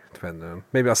bigger, depending on.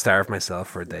 Maybe I'll starve myself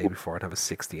for a day before and have a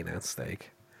 16-ounce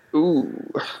steak. Ooh.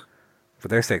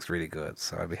 But their steak's really good,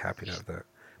 so I'd be happy to have that.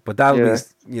 But that'll be,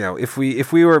 if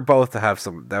we were both to have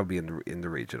some, that would be in the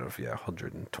region of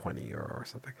 €120 or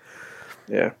something.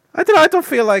 Yeah. I don't know. I don't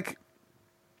feel like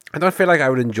I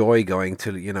would enjoy going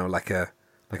to like a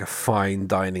fine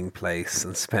dining place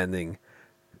and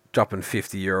dropping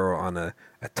 €50 on a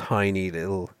tiny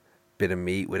little bit of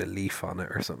meat with a leaf on it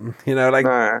or something.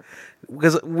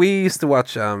 Because we used to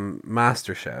watch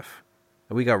MasterChef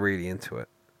and we got really into it.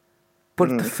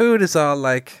 But the food is all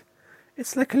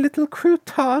it's like a little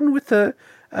crouton with a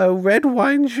red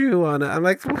wine jus on it. I'm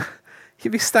like,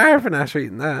 you'd be starving after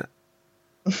eating that.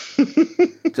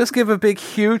 Just give a big,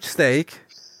 huge steak,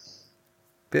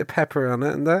 bit of pepper on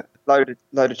it, and that. Load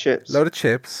of chips. Load of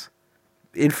chips,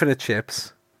 infinite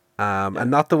chips,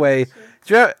 and not the way.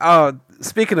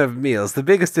 Speaking of meals, the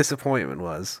biggest disappointment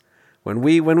was when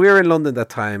we were in London that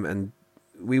time, and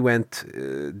we went,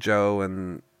 Joe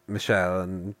and Michelle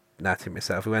and Natty and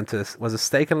myself. We went to was it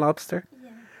Steak and Lobster,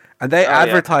 and they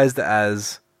advertised it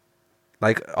as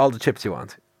all the chips you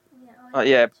want. All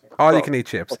you can eat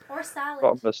chips. Or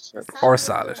salad. Or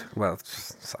salad. Well,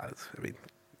 salad. I mean,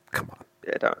 come on.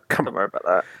 Yeah, don't worry about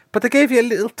that. But they gave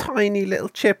you tiny little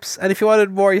chips, and if you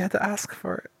wanted more, you had to ask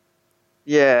for it.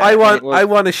 Yeah. I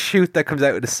want a chute that comes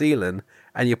out of the ceiling,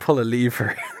 and you pull a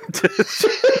lever,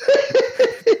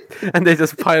 and they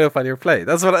just pile up on your plate.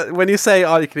 That's when you say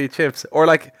all you can eat chips, or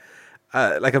like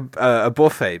a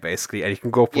buffet basically, and you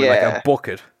can go up with a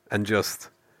bucket and just,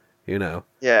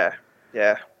 Yeah.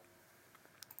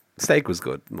 Steak was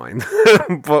good, mine.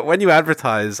 But when you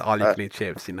advertise all you can eat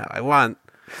chips,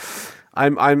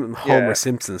 I'm Homer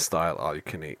Simpson style all you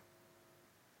can eat.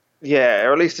 Yeah,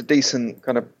 or at least a decent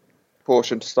kind of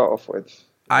portion to start off with.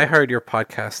 I heard your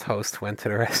podcast host went to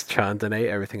the restaurant and ate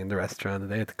everything in the restaurant,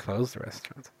 and they had to close the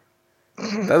restaurant.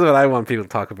 That's what I want people to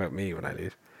talk about me when I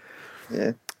leave.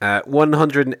 Yeah.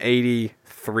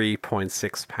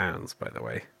 183.6 pounds, by the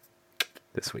way,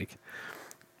 this week.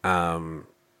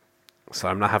 So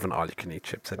I'm not having all you can eat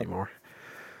chips anymore.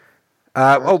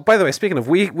 By the way, speaking of,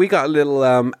 we got a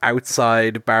little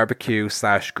outside barbecue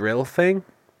 / grill thing,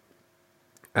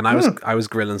 and I was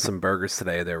grilling some burgers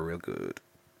today. They were real good.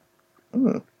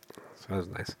 So that was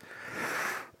nice.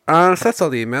 So that's all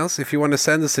the emails. If you want to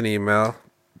send us an email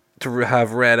to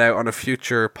have read out on a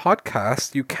future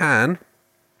podcast, you can.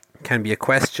 Can be a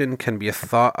question, can be a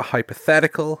thought, a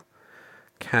hypothetical,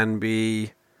 can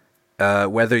be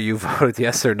whether you voted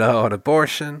yes or no on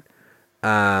abortion.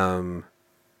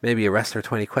 Maybe a wrestler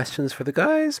 20 questions for the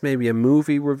guys. Maybe a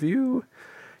movie review.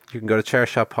 You can go to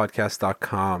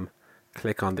ChairShotPodcast.com,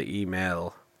 click on the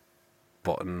email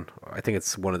button. I think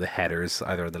it's one of the headers,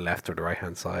 either on the left or the right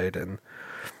hand side, and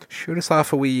shoot us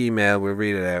off a wee email. We'll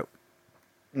read it out.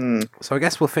 So I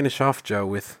guess we'll finish off, Joe,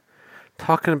 with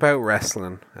talking about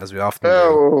wrestling, as we often do.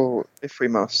 Oh, if we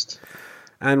must.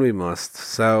 And we must.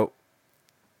 So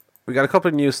we got a couple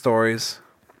of news stories.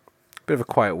 Bit of a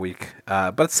quiet week,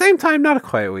 but at the same time, not a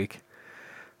quiet week.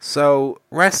 So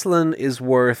wrestling is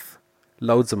worth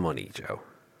loads of money, Joe,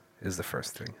 is the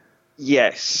first thing.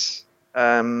 Yes.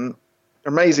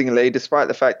 Amazingly, despite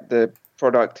the fact the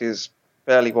product is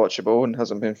barely watchable and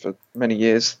hasn't been for many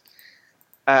years,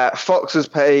 Fox has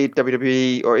paid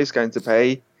WWE, or is going to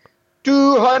pay,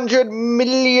 $200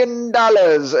 million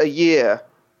a year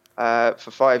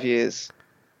for 5 years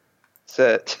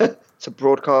to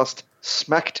broadcast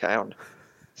SmackDown.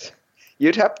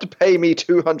 You'd have to pay me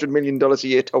 $200 million a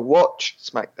year to watch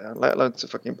SmackDown, let alone to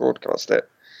fucking broadcast it.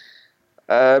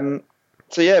 So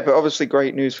yeah, but obviously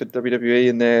great news for WWE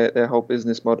and their whole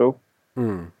business model.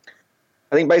 Mm.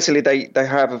 I think basically they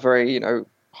have a very,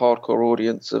 hardcore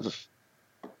audience of,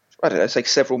 I don't know, say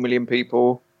several million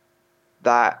people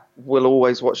that will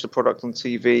always watch the product on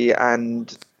TV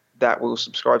and that will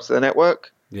subscribe to the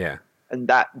network. Yeah. And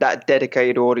that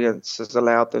dedicated audience has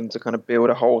allowed them to kind of build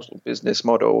a whole business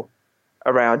model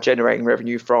around generating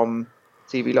revenue from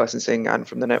TV licensing and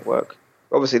from the network.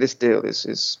 Obviously, this deal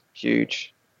is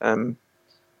huge,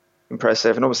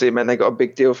 impressive, and obviously it meant they got a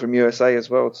big deal from USA as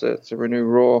well to renew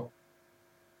Raw.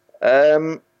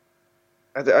 I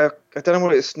don't know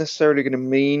what it's necessarily going to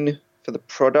mean for the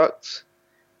product.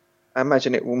 I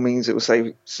imagine it means it will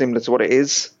say similar to what it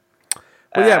is.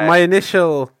 Well, yeah, my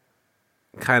initial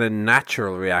kind of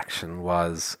natural reaction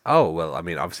was, oh, well, I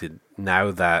mean, obviously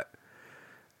now that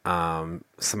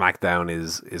SmackDown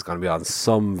is going to be on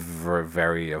some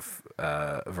variety of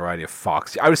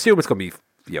Fox, I would assume it's going to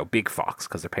be big Fox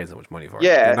because they're paying so much money for it.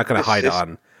 They're not going to hide it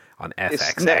on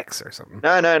FXX or something.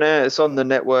 No, it's on the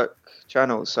network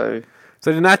channel. So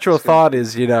the natural thought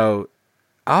is, oh,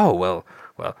 well,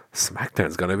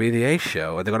 SmackDown's going to be the A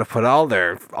show, and they're going to put all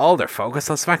their focus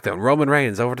on SmackDown. Roman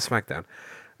Reigns over to SmackDown.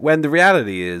 When the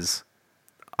reality is,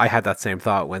 I had that same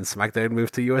thought when SmackDown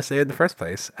moved to USA in the first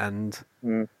place, and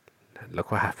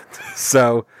look what happened.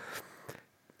 So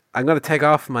I'm going to take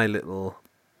off my little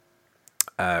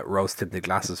rose-tinted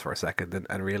glasses for a second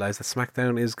and realize that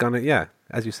SmackDown is going to,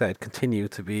 as you said, continue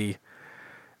to be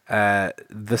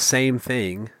the same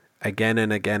thing again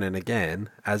and again and again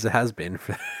as it has been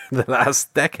for the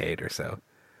last decade or so.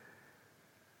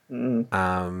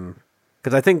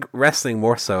 Because I think wrestling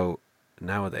more so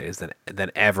nowadays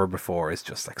than ever before is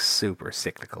just like super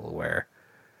cyclical, where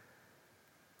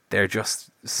they're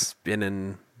just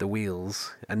spinning the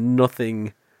wheels and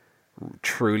nothing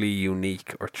truly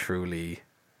unique or truly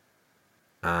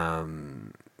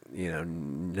let's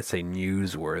say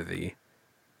newsworthy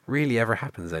really ever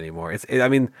happens anymore. I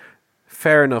mean,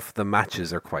 fair enough, the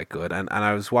matches are quite good, and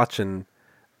I was watching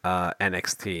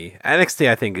NXT. NXT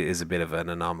I think is a bit of an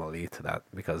anomaly to that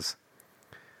because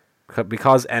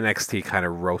NXT kind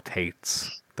of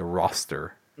rotates the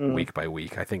roster week by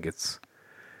week. I think it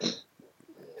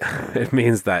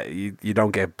means that you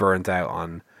don't get burnt out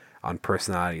on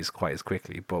personalities quite as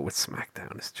quickly. But with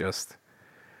SmackDown, it's just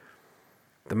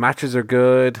the matches are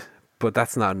good, but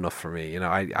that's not enough for me.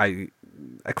 A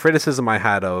criticism I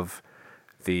had of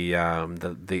the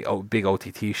big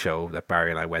OTT show that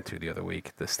Barry and I went to the other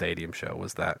week, the stadium show,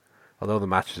 was that although the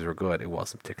matches were good, it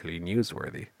wasn't particularly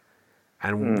newsworthy.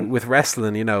 And with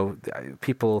wrestling,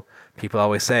 people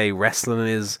always say wrestling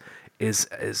is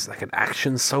like an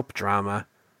action soap drama,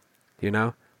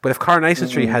 But if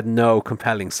Coronation had no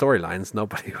compelling storylines,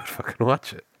 nobody would fucking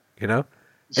watch it,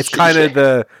 It's kind of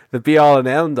the be all and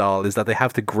end all is that they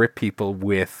have to grip people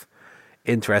with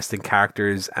interesting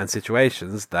characters and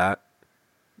situations that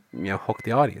hook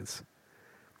the audience.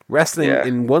 Wrestling,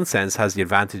 in one sense, has the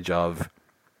advantage of,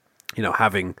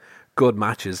 having good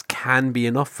matches can be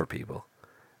enough for people.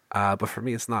 But for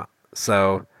me, it's not.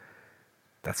 So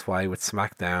that's why with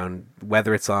SmackDown,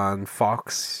 whether it's on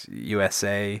Fox,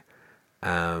 USA,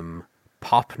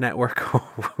 Pop Network,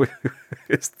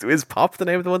 is Pop the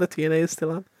name of the one that TNA is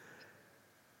still on?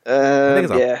 I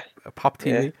think it's on Pop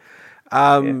TV.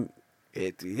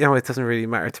 It doesn't really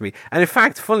matter to me. And in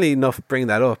fact, funnily enough, bring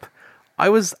that up, I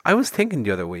was thinking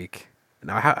the other week.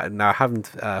 Now I haven't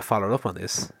followed up on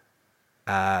this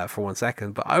for 1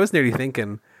 second, but I was nearly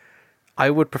thinking I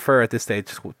would prefer at this stage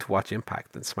to watch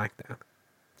Impact than SmackDown,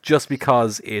 just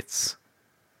because it's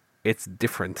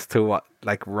different to what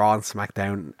like Raw and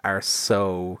SmackDown are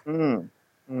so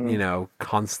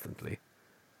constantly.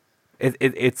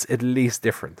 It's at least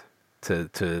different to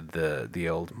the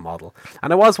old model.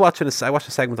 And I watched a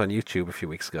segment on YouTube a few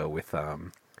weeks ago with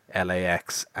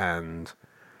LAX and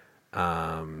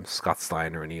Scott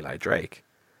Steiner and Eli Drake,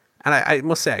 and I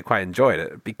must say I quite enjoyed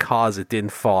it because it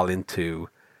didn't fall into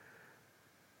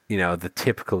the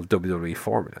typical WWE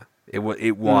formula. It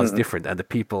was different, and the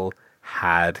people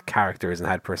had characters and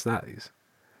had personalities.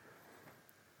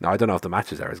 Now I don't know if the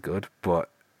matches are as good, but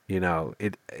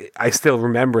I still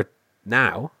remember it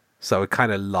now, so it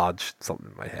kind of lodged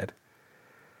something in my head.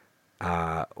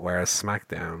 Whereas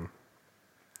SmackDown,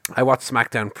 I watched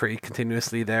SmackDown pretty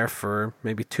continuously there for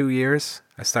maybe 2 years.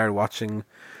 I started watching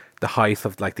the height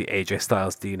of like the AJ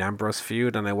Styles Dean Ambrose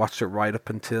feud, and I watched it right up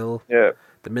until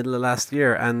the middle of last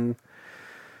year, and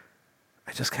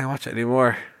I just can't watch it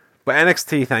anymore. But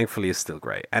NXT, thankfully, is still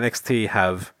great. NXT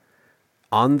have,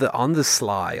 on the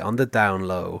sly, on the down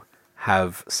low,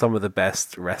 have some of the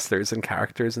best wrestlers and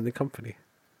characters in the company.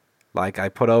 Like, I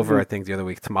put over, I think, the other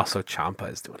week, Tommaso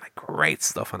Ciampa is doing like great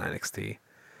stuff on NXT.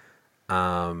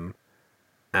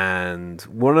 And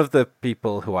one of the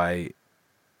people who I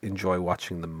enjoy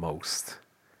watching the most,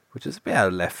 which is a bit out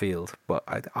of left field, but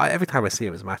I every time I see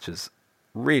him, his matches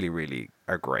really, really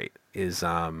are great, is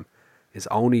Oni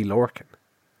Lorcan.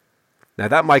 Now,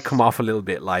 that might come off a little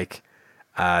bit like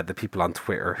the people on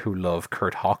Twitter who love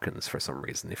Kurt Hawkins for some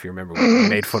reason. If you remember, we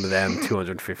made fun of them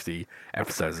 250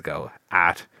 episodes ago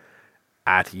at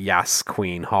Yas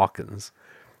Queen Hawkins.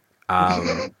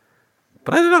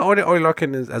 But I don't know, Oni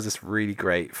Lorcan has this really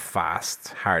great, fast,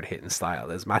 hard-hitting style.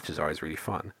 His matches are always really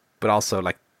fun, but also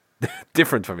like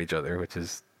different from each other, which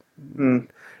is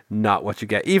not what you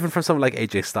get. Even from someone like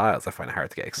AJ Styles, I find it hard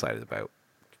to get excited about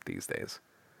these days.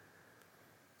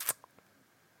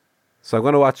 So I'm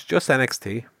going to watch just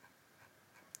NXT.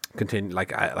 Continue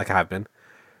like I have been,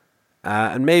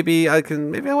 and maybe I'll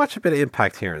watch a bit of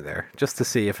Impact here and there just to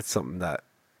see if it's something that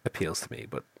appeals to me.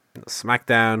 But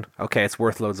SmackDown, okay, it's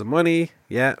worth loads of money.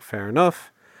 Yeah, fair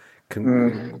enough.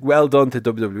 Well done to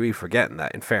WWE for getting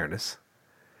that. In fairness,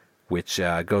 which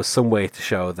goes some way to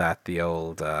show that the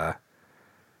old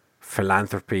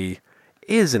philanthropy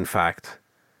is in fact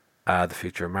the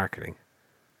future of marketing.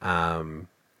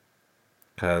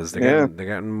 Because they're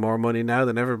getting more money now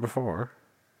than ever before.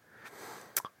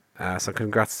 So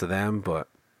congrats to them, but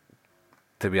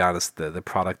to be honest, the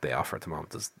product they offer at the moment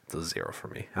does zero for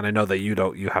me. And I know that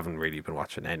you haven't really been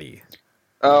watching any.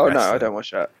 Oh wrestling. No, I don't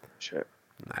watch that shit.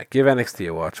 Nah, give NXT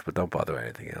a watch, but don't bother with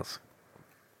anything else.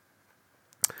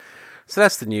 So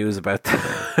that's the news about.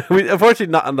 Unfortunately,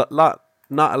 not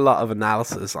a lot of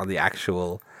analysis on the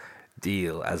actual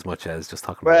deal as much as just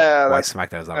talking about why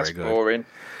SmackDown's not very good. Boring.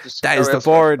 That is the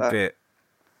boring bit.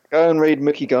 Go and read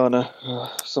Mickey Garner.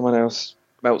 Someone else.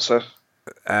 Meltzer.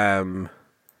 In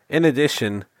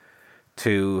addition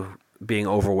to being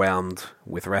overwhelmed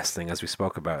with wrestling, as we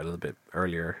spoke about a little bit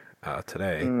earlier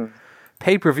today,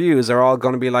 pay-per-views are all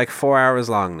going to be like 4 hours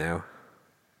long now.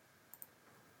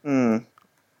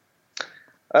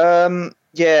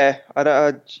 Yeah, I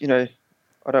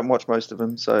don't watch most of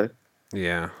them, so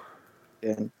yeah,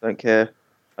 don't care.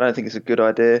 I don't think it's a good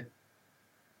idea.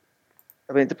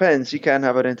 I mean, it depends. You can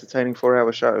have an entertaining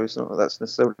 4-hour show. It's not that that's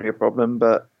necessarily a problem,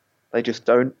 but they just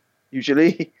don't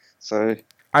usually. So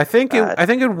I think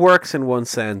it works in one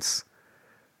sense,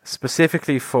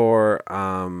 specifically for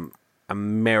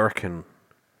American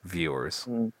viewers,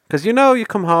 because you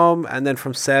come home and then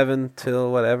from 7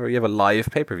 till whatever you have a live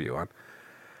pay-per-view on.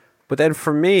 But then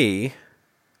for me,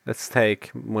 let's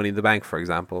take Money in the Bank for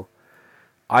example.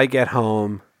 I get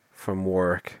home from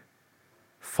work.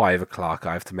 5 o'clock.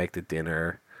 I have to make the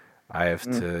dinner. I have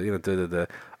to,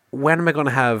 when am I going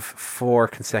to have 4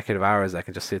 consecutive hours I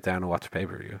can just sit down and watch a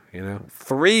pay-per-view?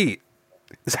 3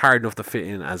 is hard enough to fit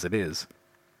in as it is.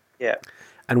 Yeah.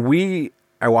 And we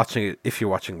are watching it. If you're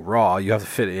watching Raw, you have to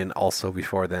fit it in also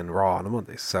before then Raw on a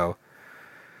Monday. So,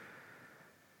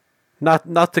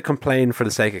 not to complain for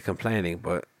the sake of complaining,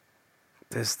 but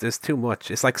there's too much.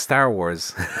 It's like Star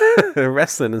Wars,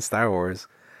 wrestling and Star Wars.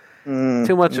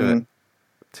 Too much of it.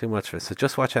 Too much of it. So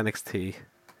just watch NXT,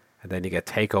 and then you get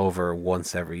TakeOver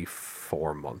once every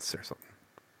 4 months or something.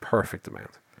 Perfect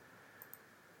amount.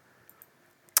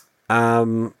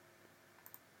 And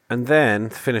then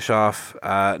to finish off,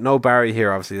 no Barry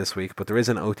here obviously this week, but there is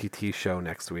an OTT show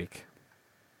next week,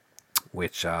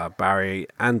 which Barry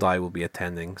and I will be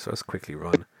attending. So let's quickly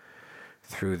run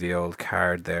through the old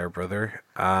card there, brother.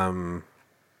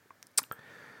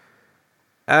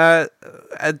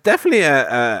 Definitely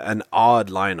an odd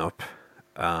lineup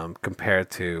compared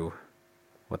to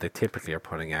what they typically are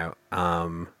putting out.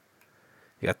 You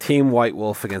got Team White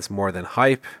Wolf against More Than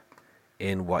Hype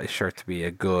in what is sure to be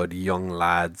a good young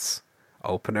lads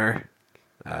opener.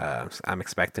 I'm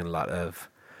expecting a lot of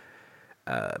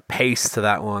pace to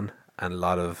that one and a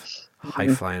lot of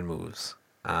high-flying moves.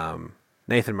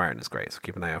 Nathan Martin is great, so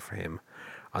keep an eye out for him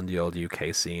on the old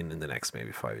UK scene in the next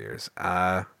maybe 5 years.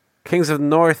 Kings of the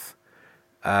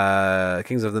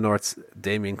North's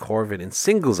Damien Corvin in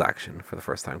singles action for the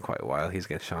first time in quite a while. He's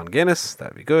against Sean Guinness.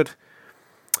 That'd be good.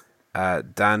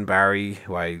 Dan Barry,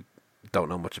 who I don't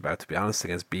know much about to be honest,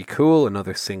 against Be Cool,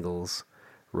 another singles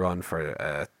run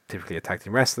for typically a tag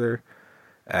team wrestler.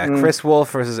 Chris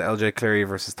Wolf versus LJ Cleary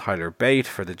versus Tyler Bate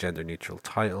for the gender neutral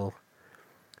title.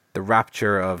 The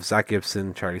Rapture of Zach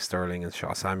Gibson, Charlie Sterling, and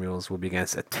Shaw Samuels will be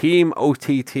against a Team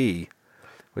OTT,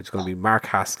 which is going to be Mark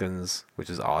Haskins, which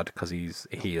is odd because he's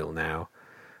a heel now.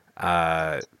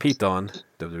 Pete Dunne,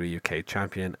 WWE UK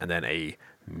champion, and then a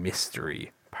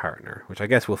mystery partner, which I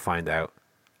guess we'll find out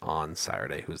on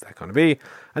Saturday who's that going to be.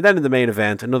 And then in the main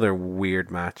event, another weird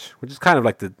match, which is kind of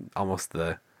like the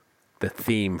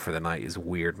theme for the night is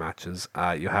weird matches.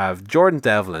 You have Jordan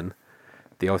Devlin,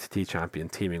 the OTT champion,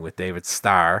 teaming with David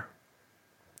Starr.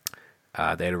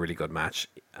 They had a really good match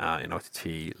in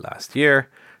OTT last year.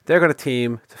 They're going to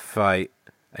team to fight.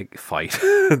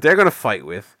 They're going to fight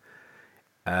with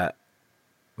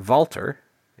Walter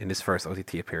in his first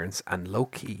OTT appearance and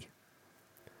Low-Ki.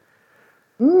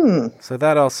 So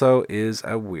that also is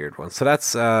a weird one. So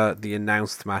that's the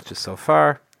announced matches so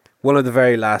far. One of the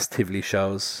very last Tivoli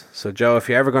shows. So Joe, if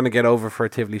you're ever going to get over for a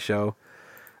Tivoli show,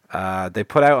 they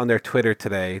put out on their Twitter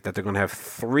today that they're going to have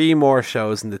 3 more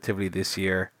shows in the Tivoli this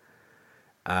year.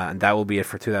 And that will be it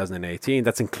for 2018.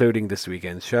 That's including this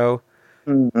weekend's show.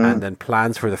 Mm-hmm. And then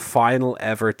plans for the final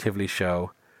ever Tivoli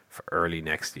show for early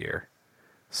next year.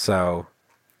 So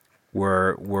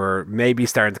we're maybe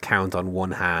starting to count on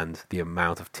one hand the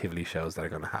amount of Tivoli shows that are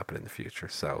going to happen in the future.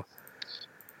 So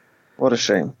what a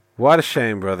shame. What a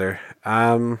shame, brother.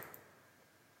 So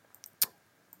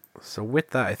with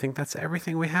that, I think that's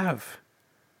everything we have.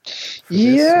 This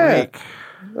week.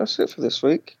 That's it for this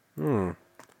week.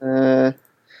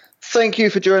 Thank you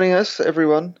for joining us,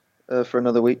 everyone, for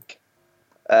another week.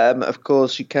 Of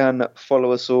course, you can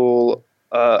follow us all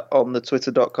on the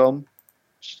twitter.com,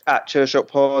 at ChairShot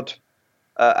Pod,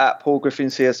 at Paul Griffin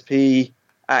CSP,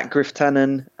 at Griff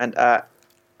Tannen, and at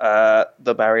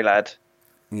the Barry Lad.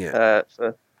 Yeah.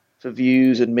 For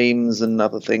views and memes and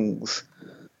other things.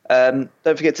 Don't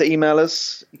forget to email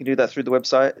us. You can do that through the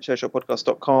website,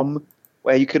 ChairShotPodcast.com,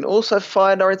 where you can also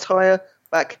find our entire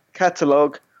back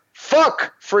catalogue,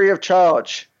 free of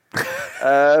charge.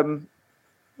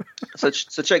 So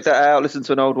check that out. Listen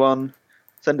to an old one.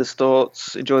 Send us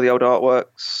thoughts. Enjoy the old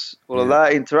artworks. All of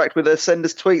that. Interact with us. Send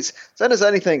us tweets. Send us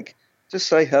anything. Just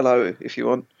say hello if you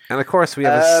want. And of course, we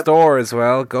have a store as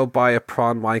well. Go buy a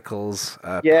Prawn Michaels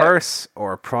purse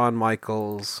or a Prawn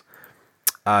Michaels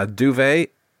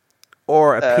duvet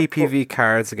or a PPV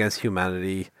Cards Against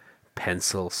Humanity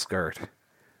pencil skirt.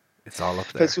 It's all up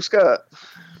there. Pencil skirt.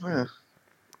 Yeah.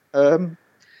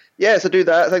 So do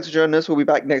that. Thanks for joining us. We'll be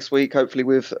back next week, hopefully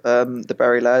with the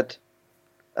Barry Lad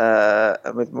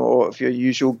and with more of your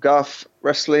usual guff,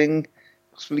 wrestling,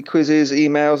 possibly quizzes,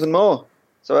 emails, and more.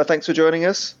 So thanks for joining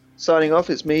us. Signing off,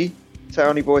 it's me,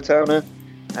 Towny Boy Towner,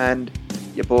 and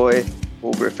your boy,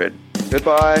 Paul Griffin.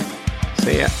 Goodbye.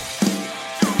 See ya.